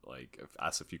 like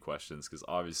ask a few questions because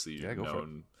obviously Yeah, go for it.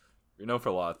 you're known for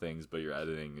a lot of things, but your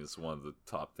editing is one of the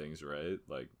top things, right?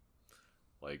 Like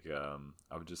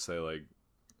I would just say like,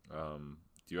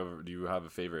 do you have a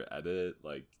favorite edit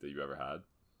like that you ever had?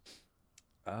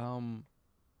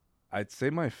 I'd say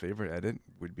my favorite edit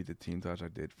would be the team touch I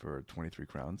did for 23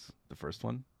 Crowns, the first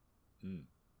one.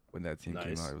 When that team came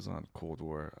Nice. out, it was on Cold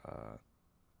War.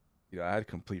 I had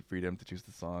complete freedom to choose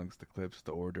the songs, the clips,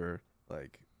 the order,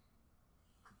 like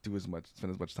spend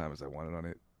as much time as I wanted on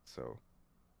it. So,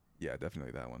 yeah,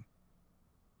 definitely that one,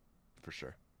 for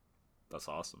sure. That's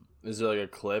awesome. Is there like a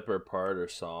clip or part or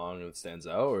song that stands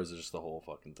out, or is it just the whole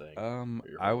fucking thing? Or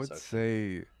your I whole would section?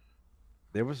 say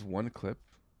there was one clip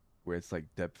where it's like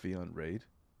Depthy on Raid,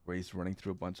 where he's running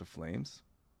through a bunch of flames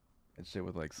and shit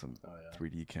with like some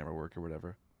 3D camera work or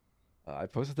whatever. I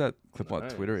posted that clip on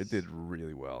Twitter. It did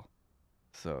really well.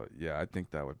 So yeah, I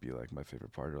think that would be like my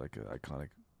favorite part, or like an iconic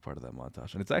part of that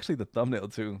montage. And it's actually the thumbnail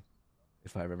too,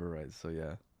 if I remember right. So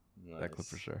yeah, that clip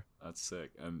for sure. That's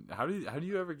sick. And how do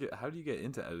you get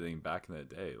into editing back in the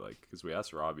day? Like, because we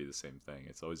asked Robbie the same thing.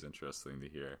 It's always interesting to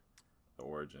hear the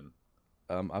origin.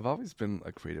 I've always been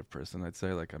a creative person. I'd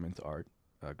say like I'm into art,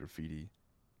 graffiti,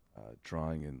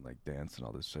 drawing, and like dance and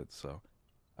all this shit. So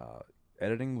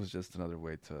editing was just another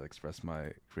way to express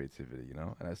my creativity, you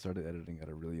know. And I started editing at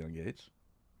a really young age.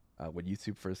 When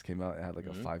YouTube first came out, it had like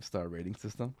a 5-star rating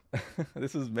system.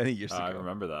 This was many years ago. I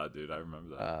remember that, dude. I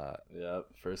remember that. Yeah,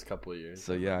 first couple of years.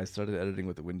 So yeah, I started editing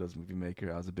with the Windows Movie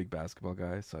Maker. I was a big basketball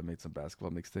guy, so I made some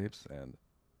basketball mixtapes. And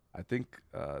I think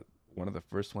one of the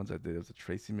first ones I did was a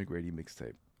Tracy McGrady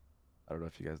mixtape. I don't know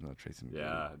if you guys know Tracy McGrady.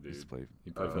 Yeah, dude. He played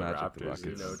for the Magic, Raptors.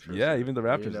 Rockets. Tracy Yeah, even the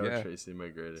Raptors. Yeah. Tracy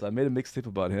McGrady. So I made a mixtape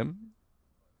about him,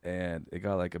 and it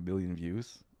got like 1 million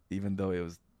views, even though it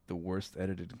was the worst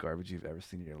edited garbage you've ever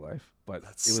seen in your life. But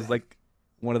That's it was sick. like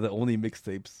one of the only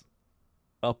mixtapes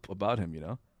up about him, you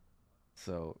know?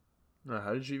 So,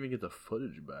 How did you even get the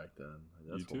footage back then?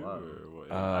 That's YouTube wild. or what?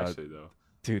 Yeah, actually, though.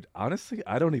 dude, honestly,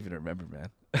 I don't even remember, man.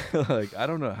 Like, I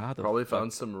don't know how the Probably fuck-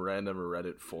 found some random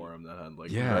Reddit forum that had like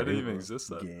Yeah, Reddit dude. even exists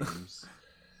then. games.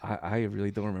 I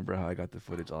really don't remember how I got the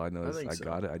footage. All I know I is think I so.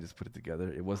 got it. I just put it together.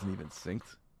 It wasn't even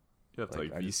synced. You have to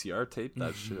Like, like I just- VCR tape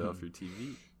that shit off your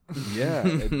TV. Yeah,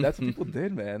 and that's what people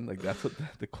did, man. Like, that's what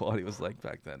the quality was like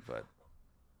back then. But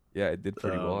yeah, it did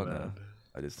pretty well. And man.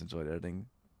 I just enjoyed editing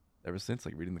ever since.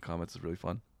 Like, reading the comments is really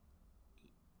fun.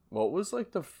 What was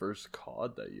like the first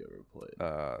COD that you ever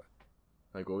played?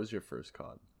 Like, what was your first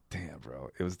COD? Damn, bro.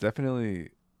 It was definitely,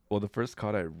 well, the first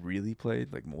COD I really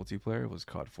played, like multiplayer, was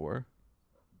COD 4.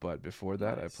 But before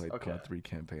that, Nice. I played Okay. COD 3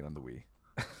 campaign on the Wii.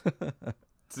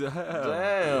 Damn. Damn,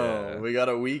 Yeah. we got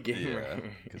a Wii gamer. Yeah,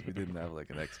 because we didn't have like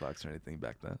an Xbox or anything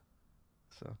back then.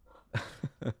 So,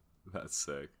 That's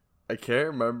sick. I can't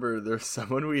remember. There's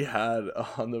someone we had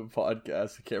on the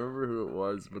podcast. I can't remember who it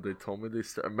was, but they told me they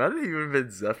started. It might have even been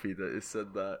Zeffy that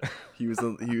said that he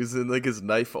was in like his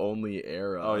knife only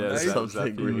era. Oh yeah, or Knife-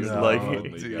 something. Where he was No, like,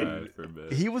 only dude. guy for a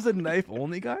bit. he was a knife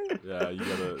only guy? Yeah, you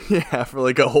gotta. yeah, for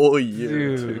like a whole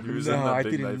year. Dude, He was no, in that I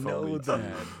big didn't knife know only that. team.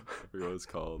 I forget what it's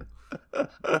called.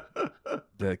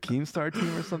 The Keemstar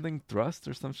team or something? Thrust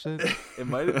or some shit? It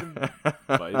might have been.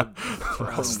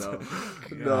 Thrust. no,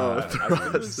 God. I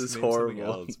think it was Thrust is named something horrible.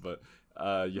 else, but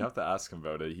you have to ask him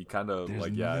about it. He kind of There's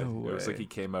like yeah, no it was like way. he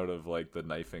came out of like the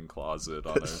knifing closet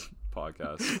on our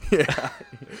podcast. yeah,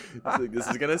 it's like, this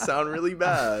is gonna sound really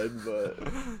bad, but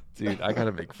Dude, I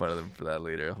gotta make fun of them for that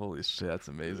later. Holy shit, that's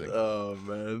amazing. oh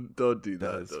man, don't do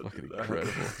that. That is Don't fucking do that.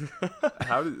 incredible.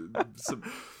 How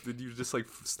did you just like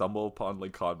stumble upon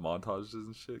like COD montages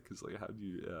and shit? Because like how do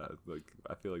you like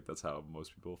I feel like that's how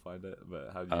most people find it.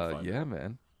 But how do you find Yeah, it?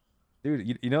 man.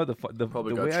 Dude, you know the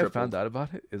Probably got way I tripled. found out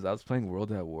about it is I was playing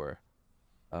World at War.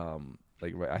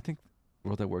 Like right, I think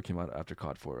World at War came out after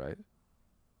COD 4, right?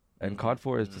 And COD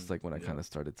 4 is just like when I yeah. kind of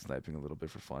started sniping a little bit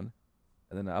for fun.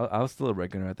 And then I was still a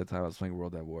regular at the time. I was playing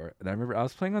World at War, and I remember I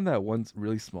was playing on that one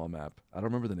really small map. I don't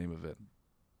remember the name of it.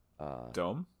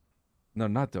 Dome? No,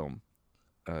 not Dome.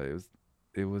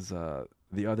 It was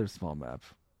the other small map.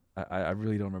 I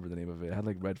really don't remember the name of it. It had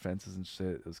like red fences and shit.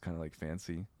 It was kind of like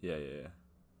fancy. Yeah.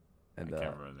 And I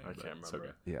can't remember the name. I but can't it's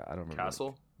remember. okay. yeah, I don't remember.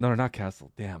 Castle. No, not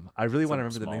Castle. Damn, I really want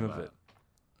to Some remember the name small of it,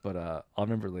 map. but I'll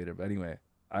remember later. But anyway,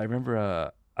 I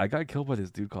remember I got killed by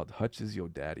this dude called Hutch is Yo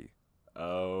Daddy.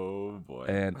 Oh boy.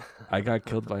 And I got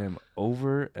killed by him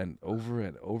over and over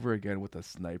and over again with a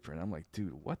sniper. And I'm like,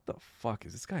 dude, what the fuck?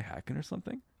 Is this guy hacking or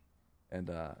something? And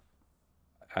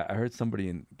I heard somebody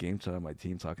in game chat on my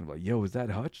team talking about, yo, is that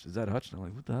Hutch? Is that Hutch? And I'm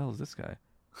like, what the hell is this guy?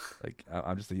 Like,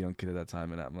 I'm just a young kid at that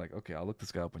time. And I'm like, okay, I'll look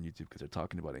this guy up on YouTube because they're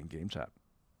talking about it in game chat.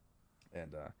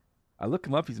 And I look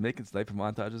him up. He's making sniper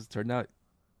montages. Turned out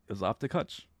it was Optic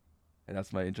Hutch. And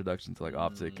that's my introduction to like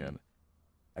Optic and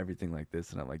everything like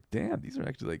this. And I'm like, damn, these are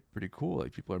actually like pretty cool.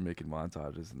 Like people are making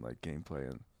montages and like gameplay.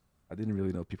 And I didn't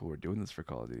really know people were doing this for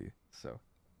Call of Duty. So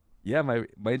yeah, my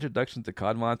introduction to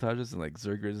COD montages and like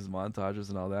Zergriz's montages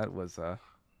and all that was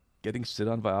getting shit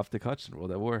on by Optic Hutch in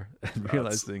World at War and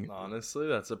realizing honestly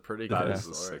that's a pretty that good is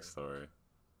story. a sick story.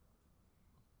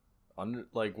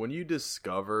 Like when you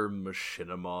discover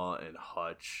Machinima and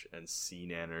Hutch and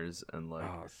Sea-Nanners and like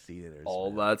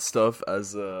all that stuff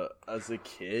as a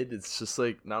kid, it's just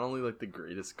like not only like the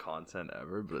greatest content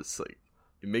ever, but it's like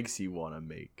it makes you want to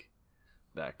make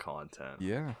that content.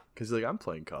 Yeah, because like I'm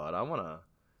playing COD, I want to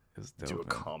do a man.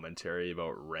 commentary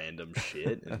about random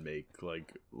shit and make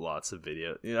like lots of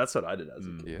videos. You know, that's what I did as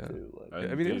a kid yeah. too.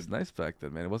 Like, I mean, it was nice back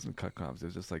then, man. It wasn't cut comms. It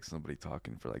was just like somebody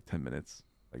talking for like 10 minutes.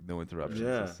 Like no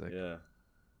interruptions. yeah.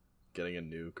 Getting a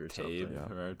nuke or Tape, something.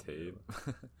 remember tape?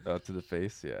 To the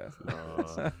face, yeah.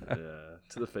 Yeah,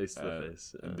 to the face,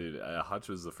 face. Yeah. And dude, Hutch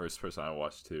was the first person I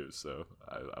watched too, so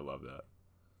I love that.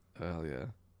 Hell yeah.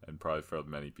 And probably for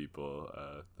many people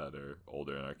that are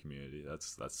older in our community,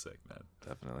 that's sick, man.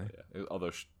 Definitely. Yeah.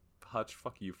 Although Hutch,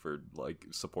 fuck you for like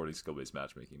supporting skill-based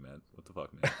matchmaking, man. What the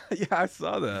fuck, man? Yeah, I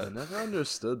saw that. I never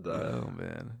understood that. Oh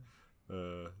man.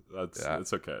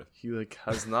 It's okay. He like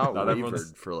has not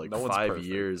wavered for like 5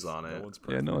 years on it.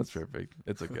 No one's perfect.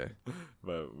 It's okay.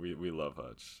 But we love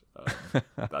Hutch.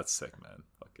 That's sick, man.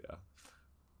 Fuck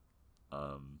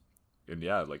yeah. And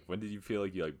yeah, like when did you feel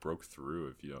like you like broke through?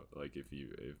 If you don't like,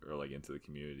 or like into the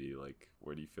community, like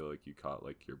where do you feel like you caught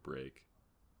like your break?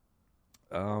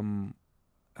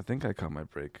 I think I caught my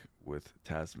break with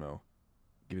Tasmo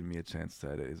giving me a chance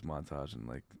to edit his montage and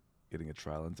like getting a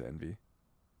trial into Envy.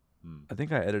 I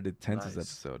think I edited Tense's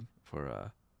episode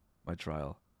for my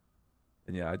trial.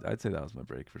 And yeah, I'd say that was my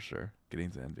break for sure, getting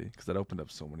into Envy. Because that opened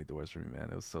up so many doors for me, man.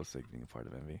 It was so sick being a part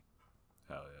of Envy.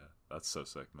 Hell yeah. That's so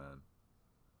sick, man.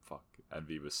 Fuck.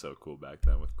 Envy was so cool back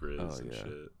then with Grizz and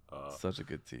shit. Such a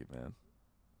good team, man.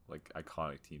 Like,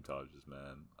 iconic team tages,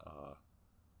 man.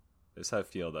 This had a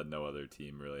feel that no other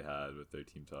team really had with their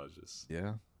team tages.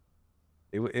 Yeah.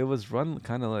 It was run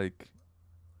kind of like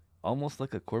almost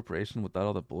like a corporation without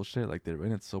all the bullshit. Like they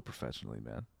ran it so professionally,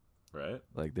 man. Right?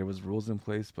 Like there was rules in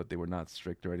place, but they were not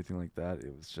strict or anything like that.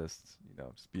 It was just,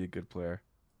 just be a good player,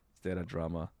 stay out of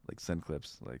drama, like send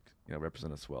clips, like,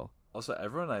 represent us well. Also,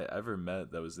 everyone I ever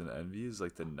met that was in Envy is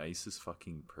like the nicest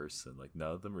fucking person. Like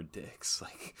none of them were dicks.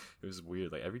 Like it was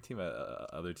weird. Like every team,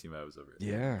 other team I was over,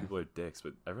 yeah, people are dicks,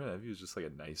 but everyone in Envy was just like a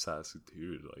nice ass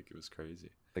dude. Like it was crazy.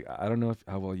 Like I don't know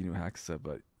how well you knew Haxa,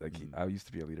 but like I used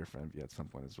to be a leader for Envy at some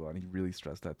point as well, and he really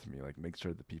stressed that to me. Like make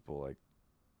sure the people like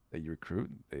that you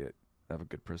recruit, they have a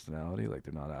good personality. Like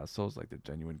they're not assholes. Like they're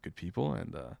genuine good people,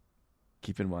 and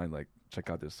keep in mind like check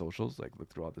out their socials. Like look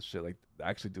through all this shit. Like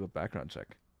actually do a background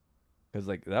check. Because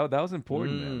like that was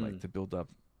important, man. Like to build up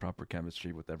proper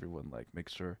chemistry with everyone. Like make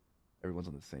sure everyone's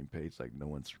on the same page. Like no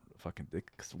one's a fucking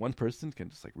dick. Because one person can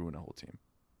just like ruin a whole team.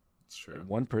 It's true. Like,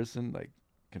 one person like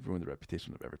can ruin the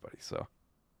reputation of everybody. So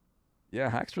yeah,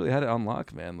 Hacks really had it on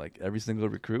lock, man. Like every single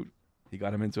recruit, he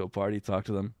got him into a party, talked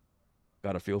to them,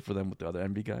 got a feel for them with the other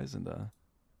MB guys, and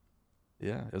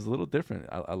yeah, it was a little different.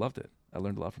 I loved it. I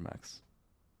learned a lot from Hacks.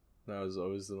 That was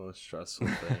always the most stressful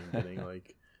thing, getting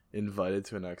like invited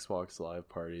to an Xbox Live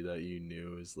party that you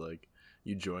knew is like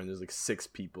you join. There's like 6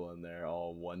 people in there,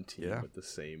 all one team with the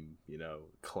same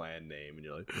clan name, and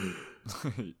you're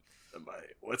like,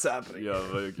 what's happening? Yeah,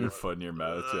 like your foot in your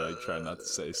mouth. You're like trying not to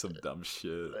say some dumb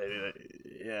shit.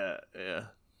 Yeah.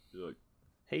 You're like,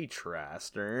 hey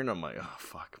Trastern. I'm like, oh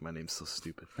fuck, my name's so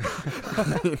stupid.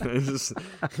 just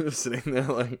sitting there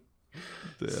like,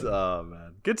 oh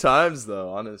man, good times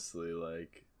though. Honestly,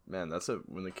 like. Man, that's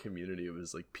when the community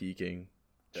was like peaking.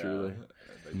 Truly.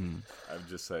 I would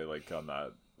just say like on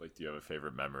that, like, do you have a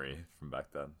favorite memory from back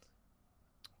then?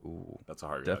 Ooh, that's a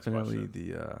hard definitely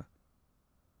question.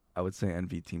 I would say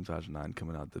NV Team Taj 9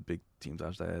 coming out, the big Team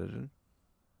Taj that I edited.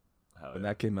 When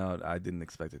that came out, I didn't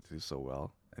expect it to do so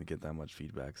well and get that much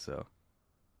feedback. So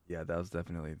yeah, that was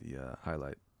definitely the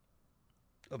highlight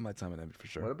of my time at NV for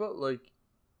sure. What about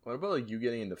like you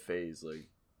getting into FaZe? Like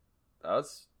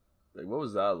that's. Like, what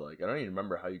was that like? I don't even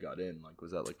remember how you got in. Like,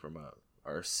 was that like from a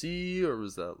RC, or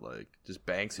was that like just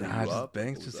Banks hit Nah, you just up?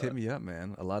 Banks What was just hit that? me up,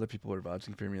 man. A lot of people were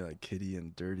vouching for me, like Kitty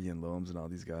and Dirty and Loams and all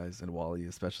these guys, and Wally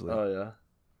especially. Oh yeah.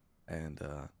 And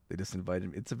they just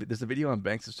invited me. There's a video on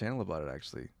Banks' channel about it,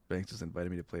 actually. Banks just invited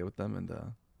me to play with them and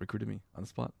recruited me on the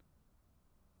spot.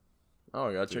 Oh,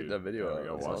 I gotta check Dude, that video yeah, out. we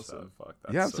gotta That's watch awesome. that. Fuck,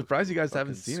 that's Yeah, I'm so surprised you cool. guys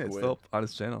haven't Fucking seen it. It's squid. still up on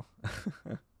his channel.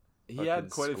 He Fucking had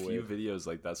quite a few squid. videos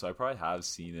like that, so I probably have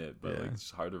seen it, but Yeah. like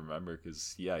it's hard to remember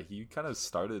because he kind of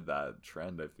started that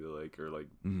trend. I feel like, or like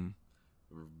hmm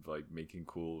like making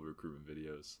cool recruitment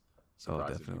videos, Oh,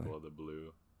 surprising definitely. people out of the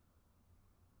blue.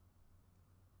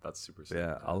 That's super sick.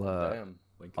 Yeah, man. Damn.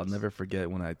 Link I'll is- never forget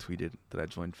when I tweeted that I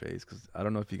joined FaZe, because I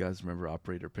don't know if you guys remember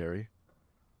Operator Perry.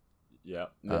 Yeah,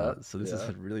 So this is yeah.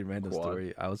 a really random Quad.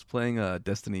 story. I was playing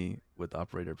Destiny with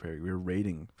Operator Perry. We were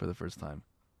raiding for the first time.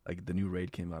 Like the new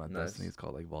raid came out on Nice. Destiny. It's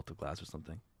called like Vault of Glass or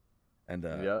something. And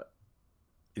Yeah.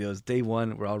 it was day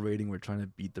one. We're all raiding. We're trying to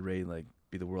beat the raid, like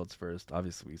be the world's first.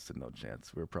 Obviously, we stood no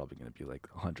chance. We were probably gonna be like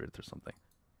 100th or something.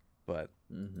 But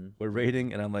Mm-hmm. we're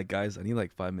raiding, and I'm like, guys, I need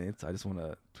like 5 minutes. I just want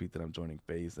to tweet that I'm joining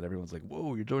FaZe. And everyone's like,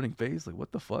 whoa, you're joining FaZe? Like,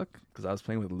 what the fuck? Because I was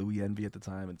playing with Louis Envy at the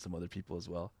time and some other people as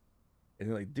well. And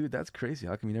they're like, dude, that's crazy.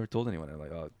 How come you never told anyone? I'm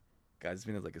like, oh, guys, it's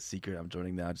been like a secret. I'm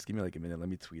joining now. Just give me like a minute. Let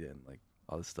me tweet it and like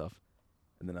all this stuff.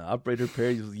 And then Operator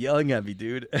Perry was yelling at me,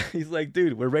 dude. He's like,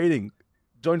 dude, we're raiding.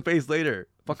 Join FaZe later.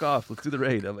 Fuck off. Let's do the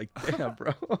raid. I'm like, damn,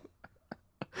 bro.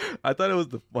 I thought it was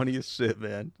the funniest shit,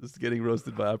 man. Just getting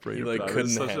roasted by Operator He like That Perry.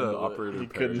 is couldn't such a handle Operator it. He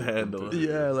Perry couldn't handle it. thing to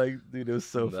do. Yeah, like, dude, it was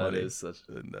so That funny. is such.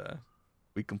 And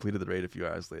we completed the raid a few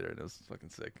hours later, and it was fucking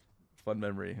sick. Fun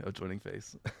memory of joining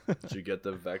FaZe. Did you get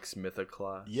the Vex Mythic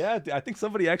class? Yeah, I think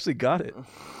somebody actually got it.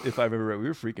 If I remember right, we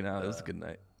were freaking out. It was a good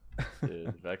night.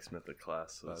 Dude, Vex Mythic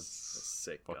class was That's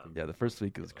sick. fucking- gun. Yeah, the first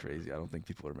week was crazy. I don't think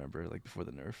people remember. Like before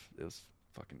the nerf, it was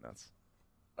fucking nuts.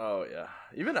 Oh yeah.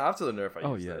 Even after the nerf, I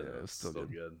Oh, used yeah, it. yeah, it was still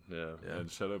good. Yeah. Yeah. And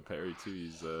shout out Perry too.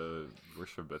 He's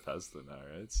works for Bethesda now,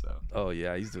 right? So Oh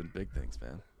yeah, he's doing big things,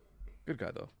 man. Good guy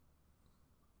though.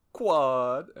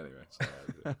 quad. Anyway,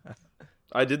 sorry,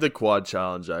 I did the quad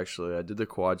challenge actually. I did the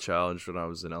quad challenge when I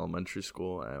was in elementary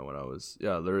school and when I was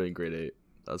literally in grade 8.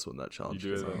 That's when that you challenge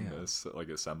do came it out. in Yeah. this like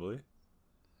assembly.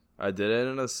 I did it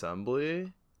in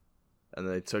assembly, and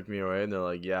they took me away, and they're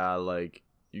like, "Yeah, like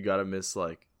you gotta miss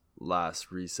like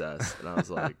last recess," and I was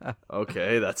like,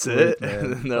 "Okay, that's Worth, it." man.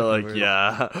 And then they're Fucking like, worth.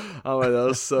 "Yeah," I'm like, "That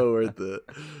was so worth it."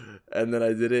 And then I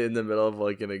did it in the middle of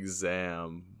like an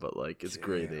exam, but like it's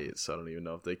grade Damn. 8, so I don't even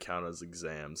know if they count as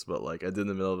exams. But like I did in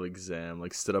the middle of an exam,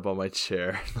 like stood up on my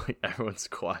chair, and, like everyone's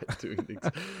quiet doing things.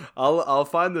 I'll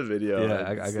find the video. Yeah,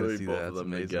 I It's gotta literally see both that. of It's them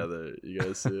amazing. together. You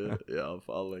guys see it? Yeah,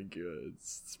 I'll link you it.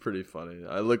 It's pretty funny.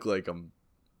 I look like I'm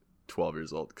 12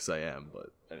 years old because I am, but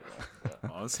anyway. Yeah.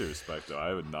 Honestly, respect though.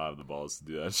 I would not have the balls to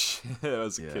do that shit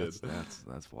as a Yeah, kid.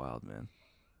 that's wild, man.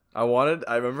 I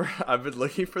remember I've been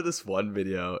looking for this one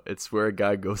video. It's where a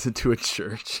guy goes into a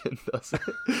church and does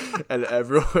it. And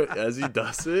everyone, as he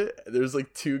does it, there's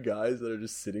like 2 guys that are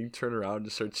just sitting, turn around, and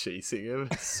just start chasing him.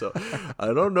 So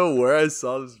I don't know where I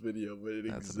saw this video, but it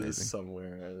That's exists amazing.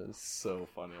 somewhere. And it's so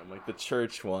funny. I'm like, the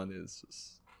church one is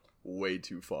just way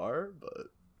too far, but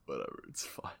whatever. It's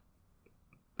fine.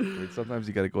 I mean, sometimes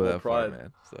you gotta go Well, that far, pride.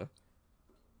 man. So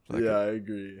fuck Yeah, it. I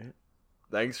agree.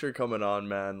 Thanks for coming on,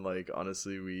 man. Like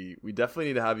honestly, we definitely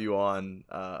need to have you on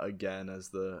again as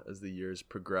the years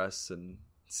progress and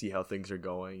see how things are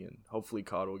going, and hopefully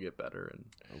COD will get better. And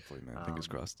Hopefully, man. Fingers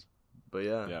crossed. but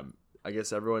yeah, Yeah, I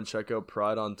guess everyone check out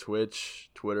Pride on Twitch,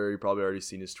 Twitter. You probably already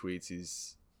seen his tweets.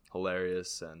 He's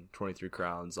hilarious, and 23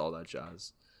 crowns, all that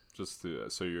jazz. just to,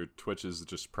 so your Twitch is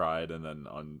just Pride, and then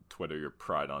on Twitter you're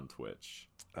Pride on Twitch.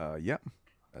 Yeah,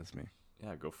 that's me.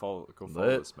 Yeah, go follow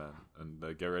Lit. this man,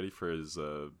 and get ready for his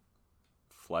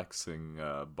flexing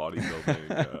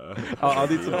bodybuilding. I'll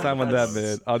need some time on that, Yes.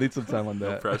 man. I'll need some time on No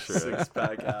that. pressure.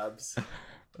 6-pack abs.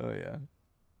 Oh yeah.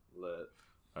 Lit.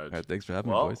 All All right, right, thanks for having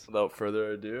me, Well, boys. without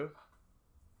further ado,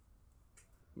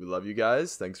 we love you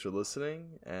guys. Thanks for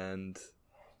listening, and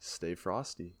stay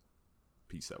frosty.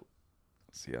 peace out.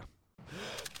 See ya.